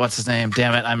see, what's his name?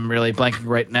 Damn it, I'm really blanking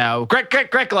right now.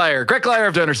 Greg Lyer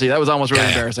of Donor-C. That was almost really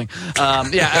embarrassing.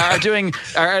 Are doing.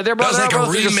 They're both. That was like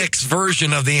a remix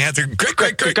version of the answer. Greg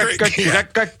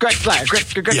Lyer.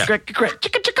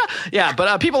 Yeah,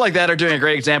 but people like that are doing a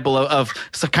great example of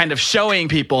kind of showing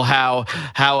people how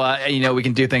we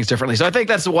can do things differently. So I think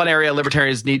that's one area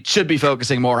libertarians should be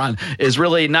focusing more on, is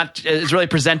really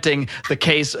presenting the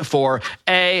case for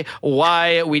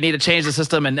why we need to change the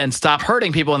system and stop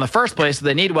hurting people in the first place so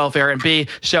they need welfare, and B,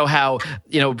 show how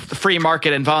free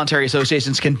market and voluntary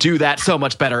associations can do that so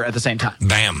much better at the same time.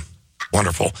 Bam.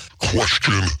 Wonderful.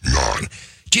 Question 9.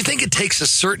 Do you think it takes a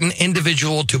certain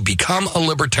individual to become a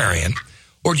libertarian,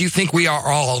 or do you think we are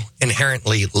all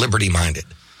inherently liberty-minded?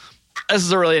 This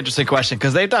is a really interesting question,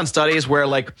 because they've done studies where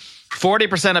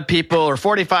 40% of people, or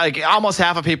 45, almost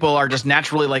half of people are just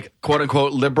naturally quote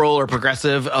unquote liberal or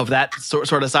progressive of that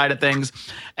sort of side of things.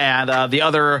 And the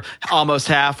other almost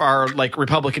half are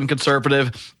Republican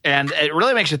conservative. And it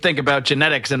really makes you think about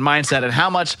genetics and mindset and how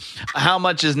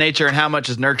much is nature and how much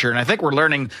is nurture. And I think we're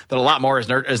learning that a lot more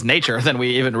is nature than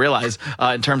we even realize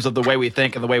in terms of the way we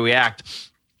think and the way we act.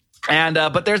 And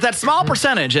but there's that small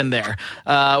percentage in there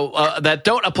that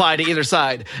don't apply to either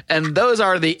side, and those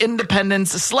are the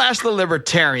independents / the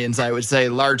libertarians. I would say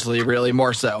largely, really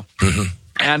more so. Mm-hmm.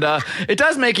 And it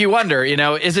does make you wonder,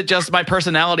 is it just my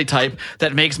personality type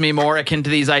that makes me more akin to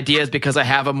these ideas because I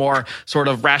have a more sort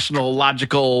of rational,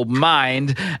 logical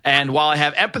mind? And while I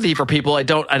have empathy for people, I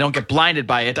don't get blinded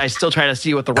by it. I still try to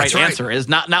see what the right answer is,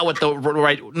 not what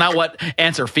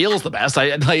answer feels the best.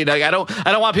 I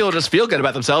don't want people to just feel good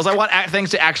about themselves. I want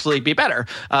things to actually be better.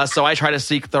 So I try to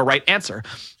seek the right answer.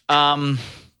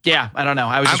 Yeah, I don't know.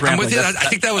 I was just rambling. I'm with you. I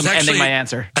think that was actually my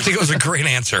answer. I think it was a great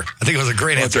answer.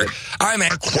 All right,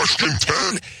 man. Question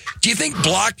 10. Do you think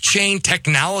blockchain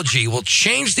technology will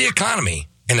change the economy?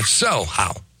 And if so,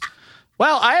 how?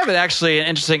 Well, I have an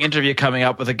interesting interview coming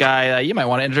up with a guy you might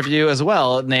want to interview as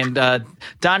well, named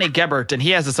Donnie Gebert, and he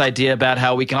has this idea about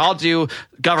how we can all do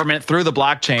government through the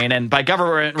blockchain. And by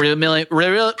government, we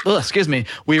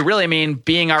really mean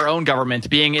being our own government,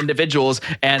 being individuals,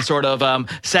 and sort of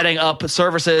setting up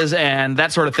services and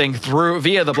that sort of thing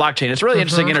via the blockchain. It's a really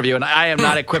interesting interview, and I am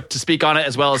not equipped to speak on it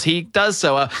as well as he does.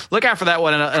 So look out for that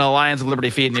one in a Lions of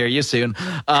Liberty feed near you soon.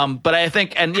 But I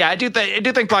think, I do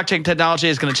think blockchain technology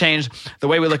is going to change the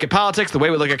way we look at politics, the way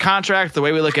we look at contracts, the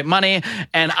way we look at money.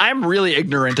 And I'm really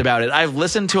ignorant about it. I've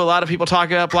listened to a lot of people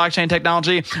talk about blockchain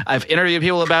technology. I've interviewed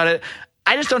people about it.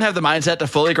 I just don't have the mindset to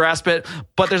fully grasp it,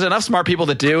 but there's enough smart people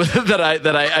that do that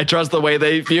I trust the way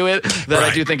they view it, that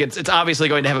right. I do think it's obviously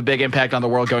going to have a big impact on the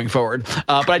world going forward.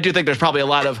 But I do think there's probably a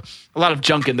lot of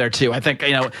junk in there too. I think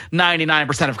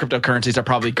 99% of cryptocurrencies are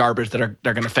probably garbage that are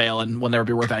going to fail and will never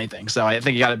be worth anything. So I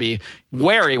think you got to be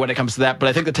wary when it comes to that. But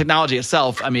I think the technology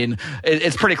itself,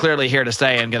 it's pretty clearly here to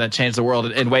stay and going to change the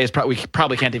world in ways we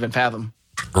probably can't even fathom.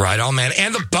 Right on, man.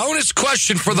 And the bonus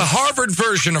question for the Harvard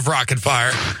version of Rocket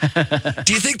Fire.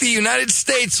 Do you think the United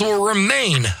States will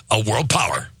remain a world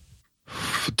power?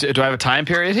 Do I have a time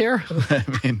period here?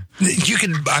 You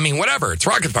can, whatever. It's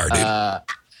Rocket Fire, dude.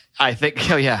 I think,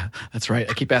 that's right.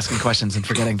 I keep asking questions and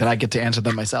forgetting that I get to answer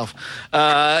them myself.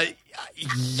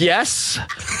 Yes,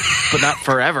 but not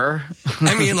forever.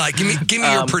 Give me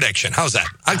your prediction. How's that?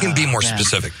 I can be more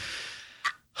specific.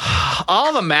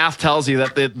 All the math tells you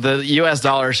that the U.S.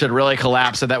 dollar should really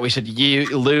collapse and that we should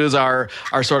lose our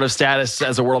sort of status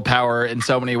as a world power in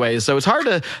so many ways. So it's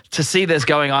hard to see this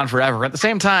going on forever. At the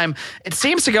same time, it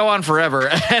seems to go on forever.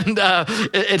 And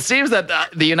it seems that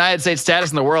the United States status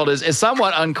in the world is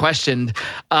somewhat unquestioned.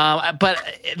 But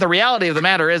the reality of the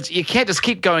matter is you can't just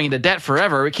keep going into debt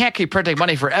forever. We can't keep printing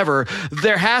money forever.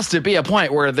 There has to be a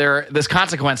point where this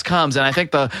consequence comes. And I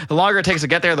think the longer it takes to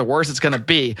get there, the worse it's going to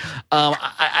be.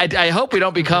 I hope we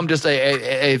don't become just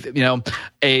a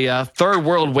third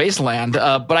world wasteland.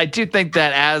 But I do think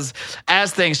that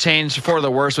as things change for the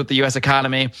worse with the U.S.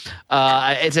 economy,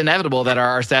 it's inevitable that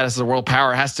our status as a world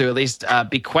power has to at least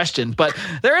be questioned. But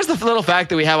there is the little fact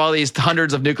that we have all these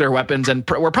hundreds of nuclear weapons, and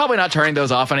we're probably not turning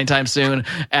those off anytime soon.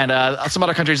 And some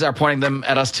other countries are pointing them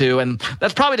at us too. And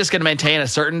that's probably just going to maintain a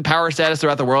certain power status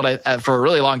throughout the world for a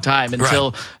really long time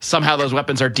until somehow those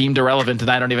weapons are deemed irrelevant. And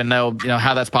I don't even know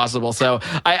how that's possible. So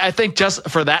I think just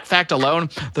for that fact alone,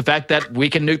 the fact that we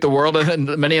can nuke the world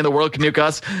and many in the world can nuke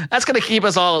us, that's going to keep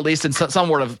us all at least in some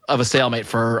sort of a stalemate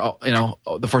for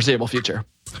the foreseeable future.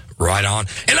 Right on.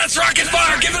 And that's Rocket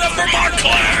Fire. Give it up for Mark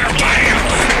Claire. Bam!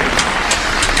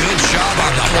 Good job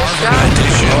on the Harvard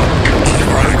edition.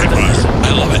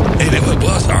 I love it. And it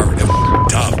was Harvard. It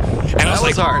was tough. And I was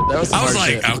like, hard. That was I was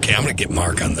hard like, shit. okay, I'm going to get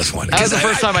Mark on this one. That was the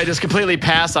first time I just completely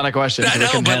passed on a question. I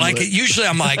know, but like usually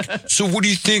I'm like, so what do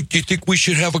you think? Do you think we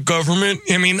should have a government?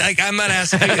 I mean, like I'm not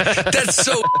asking. That's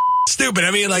so stupid.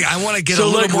 I mean, like I want to get a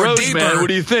little more roads, deeper. man, what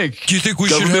do you think? Do you think we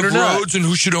should have roads and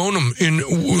who should own them? And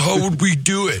how would we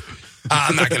do it?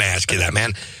 I'm not going to ask you that,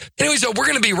 man. Anyway, so we're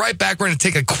going to be right back. We're going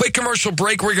to take a quick commercial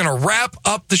break. We're going to wrap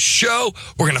up the show.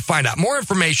 We're going to find out more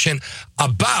information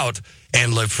about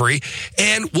and Live Free.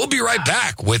 And we'll be right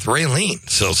back with Raylene.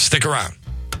 So stick around.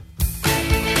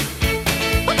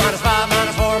 -5,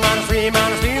 -4, -3,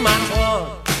 -2, -1.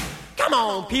 Come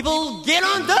on, people, get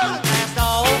undone. Blast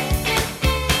off.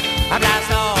 I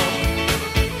blast off.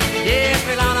 Yes,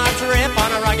 we're on our trip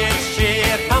on a rugged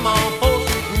ship. Come on,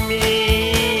 folks, with me.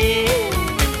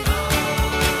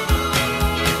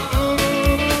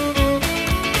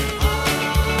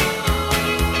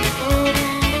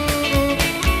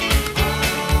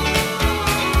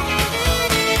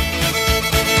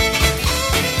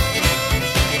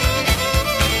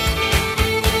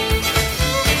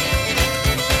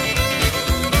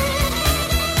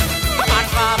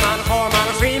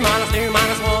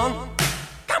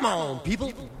 Come on,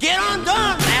 people, get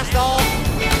undone. Blast off.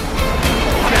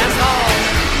 Blast off.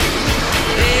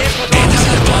 Hey, this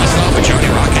is Blast Off with Johnny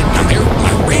Rocket. I'm here with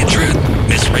my reintroduced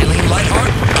Miss Raylene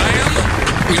Lightheart.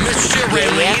 We missed you,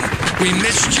 Raylene. We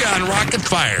missed you on Rocket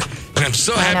Fire. And I'm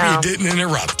so happy you didn't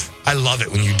interrupt. I love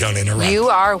it when you don't interrupt. You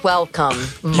are welcome,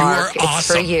 Mark. You are it's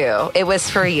awesome. for you. It was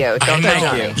for you. Don't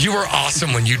Thank you. You are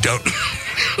awesome when you don't.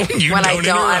 when I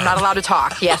don't, I'm not allowed to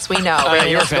talk. Yes, we know. Oh, yeah,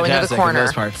 you're just going to the fantastic corner. in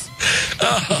those parts.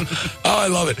 I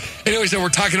love it. Anyway, so we're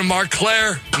talking to Mark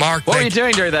Claire. Mark, what were you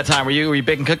doing during that time? Were you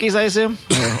baking cookies, I assume?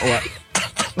 Or what?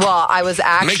 Well, I was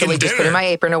actually just dinner. putting my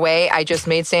apron away. I just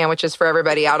made sandwiches for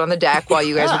everybody out on the deck while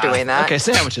you guys were doing that. Okay,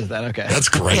 sandwiches then. Okay. That's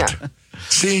great. Yeah.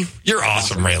 See, you're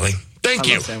awesome, Raylene. Thank I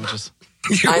you. love sandwiches.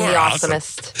 I'm the awesome.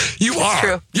 optimist. You It's are.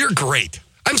 true. You're great.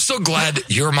 I'm so glad that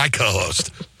you're my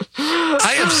co-host.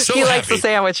 I am so He happy. likes the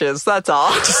sandwiches. That's all.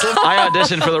 I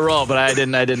auditioned for the role, but I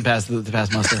didn't pass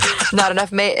muster. Not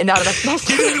enough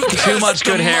mustard. Too much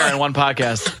good hair in one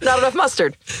podcast. Not enough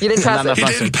mustard. You didn't pass it. He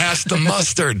didn't pass the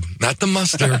mustard. Not the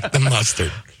mustard. The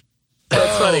mustard.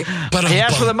 That's funny. But He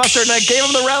asked for the mustard and I gave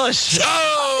him the relish.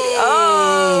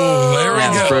 Oh, there we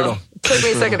That's go. brutal. Took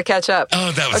me a second to catch up.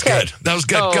 Oh, that was Okay. good. That was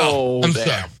good. Oh, Go. I'm damn.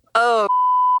 sorry. Oh,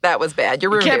 that was bad. You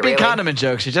You ruined can't it, be really. condiment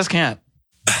jokes. You just can't.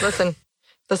 Listen,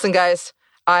 guys.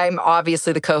 I'm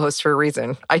obviously the co-host for a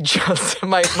reason. I just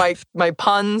my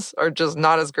puns are just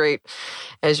not as great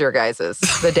as your guys's.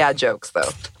 The dad jokes, though.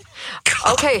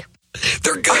 Okay.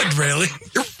 They're good, really.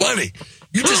 You're funny.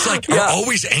 You just are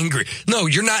always angry. No,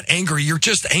 you're not angry. You're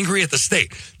just angry at the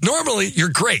state. Normally, you're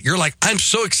great. You're like, I'm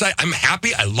so excited. I'm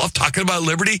happy. I love talking about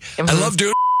liberty. Mm-hmm. I love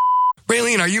doing.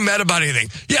 Raylene, are you mad about anything?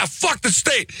 Yeah, fuck the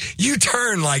state. You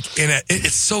turn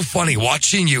it's so funny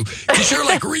watching you because you have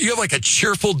like a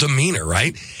cheerful demeanor,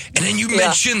 right? And then you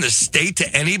mention the state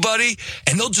to anybody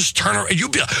and they'll just turn around and you'll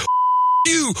be like,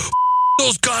 you,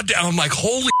 those goddamn. I'm like,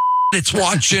 holy. It's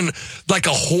watching like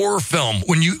a horror film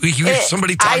when you hear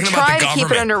somebody talking about the government. I try to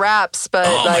keep it under wraps, but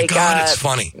oh my God, it's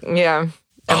funny. Yeah.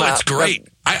 Oh, it's great.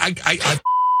 I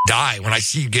die when I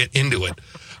see you get into it.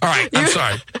 All right, I'm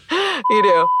sorry. You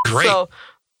do. Great. So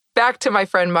back to my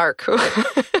friend Mark. So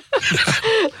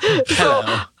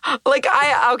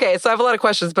I have a lot of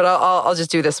questions, but I'll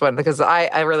just do this one because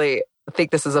I really think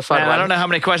this is a fun one. I don't know how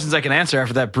many questions I can answer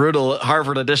after that brutal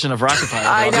Harvard edition of Rocket Fire.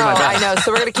 I know.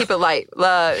 So we're going to keep it light.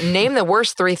 Name the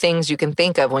worst 3 things you can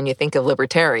think of when you think of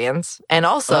libertarians, and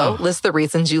also list the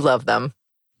reasons you love them.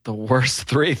 The worst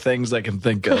 3 things I can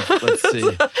think of. Let's see.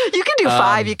 You can do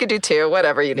 5, you can do 2,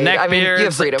 whatever you need. Neck beards, you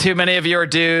have freedom. too many of you are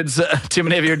dudes. Too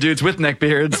many of you are dudes with neck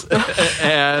beards.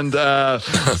 And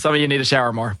some of you need to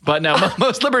shower more. But no,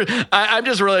 most I'm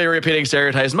just really repeating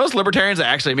stereotypes. Most libertarians I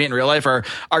actually meet in real life are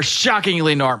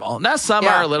shockingly normal. Now, some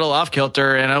are a little off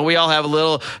kilter. And we all have a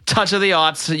little touch of the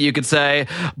aughts, you could say.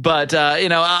 But,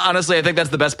 honestly, I think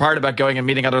that's the best part about going and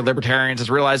meeting other libertarians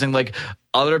is realizing,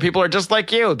 other people are just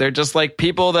like you. They're just like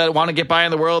people that want to get by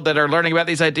in the world, that are learning about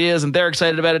these ideas, and they're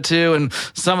excited about it too. And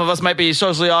some of us might be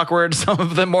socially awkward, some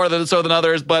of them more so than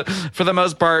others. But for the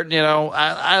most part,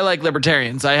 I like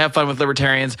libertarians. I have fun with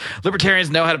libertarians. Libertarians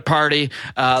know how to party.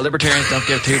 Libertarians don't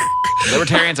give two.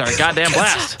 Libertarians are a goddamn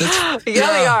blast. Yeah,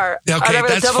 they are. Okay, and I'm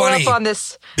going to double funny. up on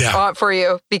this for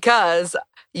you because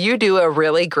you do a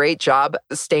really great job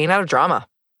staying out of drama.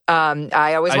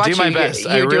 I always watch do my you. best. You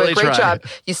I do really a great try. job.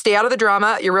 You stay out of the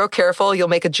drama. You're real careful. You'll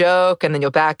make a joke and then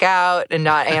you'll back out and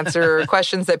not answer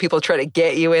questions that people try to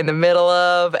get you in the middle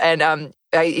of. And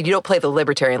you don't play the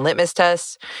libertarian litmus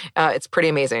test. It's pretty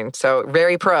amazing. So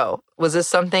very pro. Was this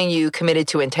something you committed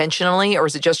to intentionally, or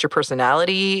is it just your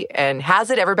personality? And has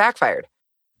it ever backfired?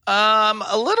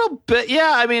 A little bit.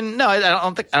 Yeah. I mean, no, I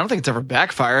don't think it's ever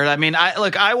backfired. I mean,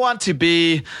 I want to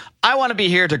be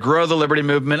here to grow the liberty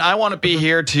movement. I want to be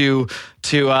here to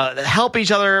help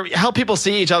people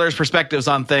see each other's perspectives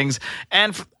on things.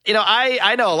 And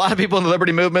I know a lot of people in the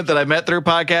liberty movement that I've met through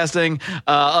podcasting,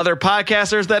 other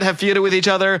podcasters that have feuded with each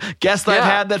other, guests that I've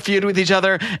had that feud with each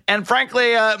other. And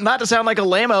frankly, not to sound like a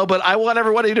lame-o, but I want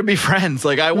everybody to be friends.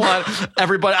 Like I want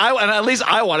everybody, and at least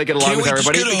I want to get along with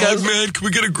everybody. Can we just get a hug, man? Can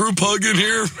we get a group hug in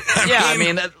here? I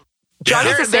mean,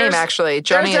 Johnny's the same, actually.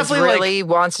 Johnny really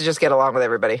wants to just get along with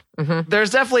everybody. Mm-hmm.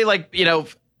 There's definitely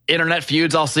internet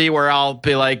feuds I'll see where I'll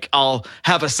be like, I'll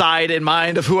have a side in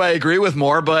mind of who I agree with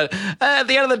more. But at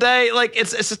the end of the day,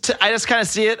 I just kind of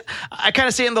see it. I kind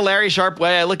of see it in the Larry Sharp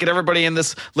way. I look at everybody in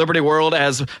this liberty world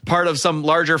as part of some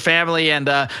larger family, and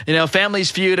families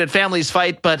feud and families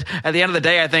fight. But at the end of the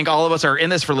day, I think all of us are in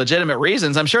this for legitimate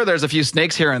reasons. I'm sure there's a few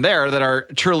snakes here and there that are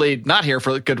truly not here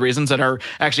for good reasons and are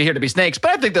actually here to be snakes.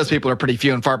 But I think those people are pretty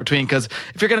few and far between, because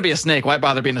if you're going to be a snake, why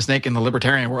bother being a snake in the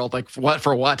libertarian world? Like what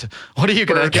for what? What are you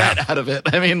going to get out of it?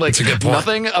 I mean,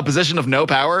 nothing, a position of no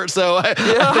power. So I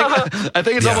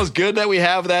think it's almost good that we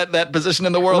have that position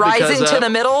in the world. Rising to the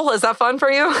middle, is that fun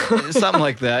for you? Something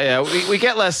like that. Yeah, we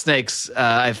get less snakes,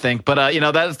 I think. But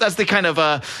that's the kind of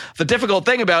the difficult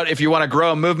thing about if you want to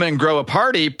grow a movement and grow a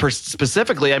party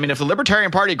specifically. I mean, if the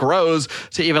Libertarian Party grows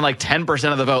to even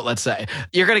 10% of the vote, let's say,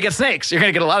 you're going to get snakes. You're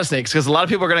going to get a lot of snakes because a lot of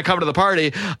people are going to come to the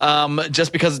party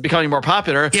just because it's becoming more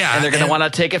popular, and they're going to want to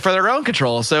take it for their own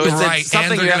control. So it's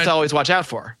something you have to always watch out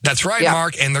for. That's right,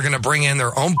 Mark. And they're going to bring in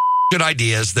their own good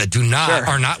ideas that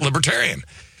are not libertarian.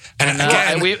 And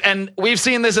again, we've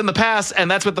seen this in the past, and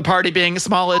that's with the party being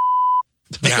small as.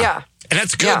 Yeah. And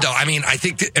that's good, though. I mean, I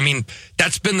think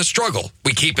that's been the struggle.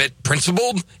 We keep it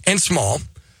principled and small,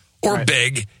 or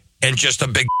big and just a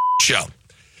big show.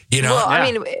 Well,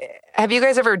 I mean, have you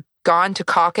guys ever gone to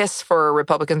caucus for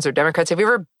Republicans or Democrats? Have you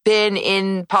ever been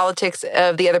in politics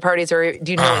of the other parties, or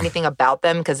do you know anything about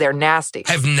them? Because they're nasty.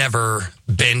 I've never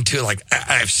been to,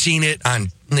 I've seen it on,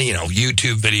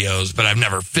 YouTube videos, but I've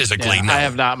never physically known. I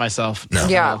have not myself. No.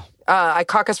 Yeah. I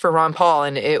caucused for Ron Paul,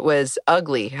 and it was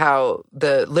ugly how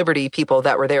the Liberty people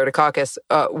that were there to caucus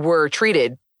were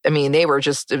treated. I mean, they were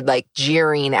just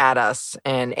jeering at us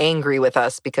and angry with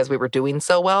us because we were doing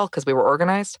so well, because we were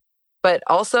organized. But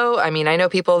also, I mean, I know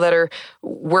people that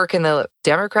work in the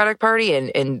Democratic Party,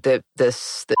 and the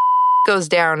goes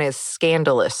down as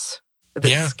scandalous.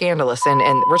 Scandalous.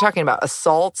 And we're talking about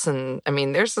assaults, and I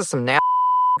mean, there's just some nasty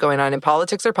going on, and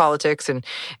politics are politics, and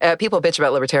people bitch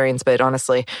about libertarians, but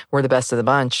honestly, we're the best of the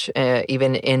bunch,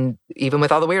 even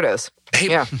with all the weirdos.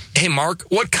 Hey, Mark,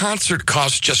 what concert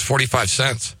costs just 45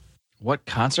 cents? What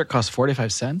concert costs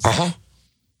 45 cents? Uh-huh.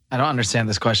 I don't understand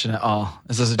this question at all.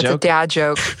 Is this a joke? It's a dad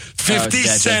joke. 50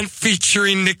 Cent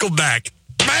featuring Nickelback.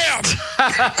 Bam!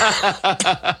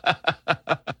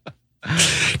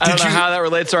 I don't know how that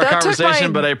relates to our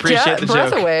conversation, but I appreciate the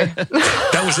joke. Away.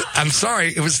 I'm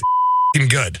sorry, it was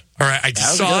good. All right, I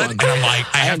just saw it, and I'm like,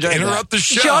 I have to interrupt the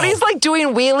show. Johnny's doing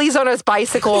wheelies on his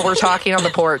bicycle while we're talking on the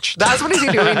porch. That's what he's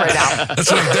doing right now.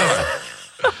 That's what I'm doing.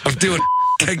 I'm doing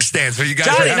keg stands for you guys.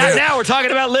 Johnny, not now. We're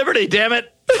talking about liberty, damn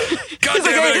it. God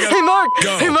damn it. Hey, Mark.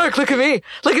 Go. Hey, Mark, look at me.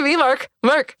 Look at me, Mark.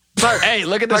 Mark. Hey,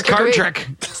 look at this card trick.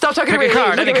 Stop talking to me. Pick a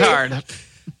card, any card.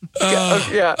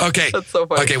 Yeah. Okay. That's so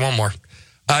funny. Okay, one more.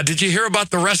 Did you hear about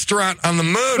the restaurant on the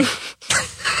moon?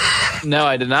 No,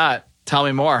 I did not. Tell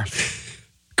me more.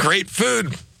 Great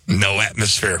food. No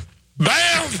atmosphere.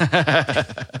 Bam!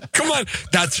 Come on.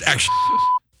 That's actually...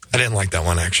 I didn't like that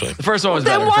one, actually. The first one was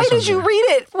better. Then why did you read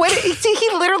it? See, he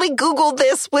literally Googled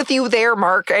this with you there,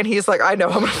 Mark, and he's like, I know,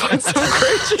 I'm going to find some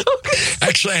great jokes.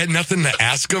 Actually, I had nothing to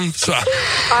ask him, so...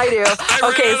 I do.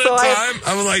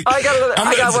 I was like... I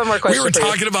got one more question. We were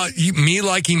talking about me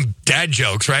liking dad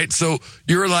jokes, right? So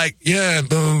you were like, yeah,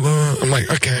 blah, blah. I'm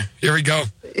like, okay, here we go.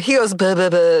 He goes, buh, buh,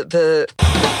 buh, buh.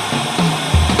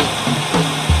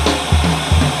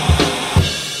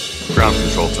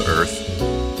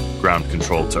 ground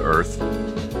control to Earth.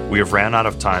 We have ran out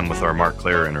of time with our Mark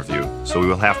Claire interview, so we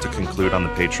will have to conclude on the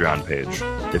Patreon page.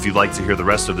 If you'd like to hear the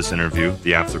rest of this interview,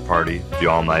 the after party, the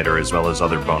all-nighter, as well as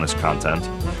other bonus content,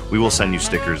 we will send you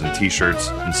stickers and t-shirts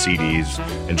and CDs,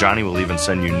 and Johnny will even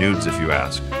send you nudes if you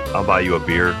ask. I'll buy you a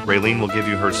beer. Raylene will give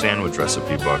you her sandwich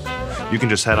recipe book. You can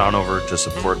just head on over to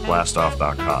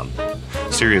supportblastoff.com.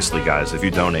 Seriously, guys, if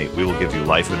you donate, we will give you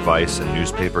life advice and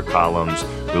newspaper columns.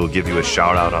 We will give you a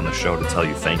shout-out on the show to tell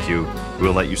you thank you. We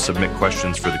will let you submit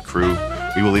questions for the crew.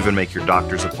 We will even make your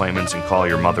doctor's appointments and call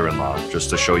your mother-in-law just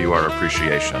to show you our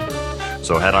appreciation.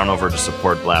 So head on over to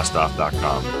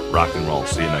supportblastoff.com. Rock and roll.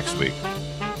 See you next week.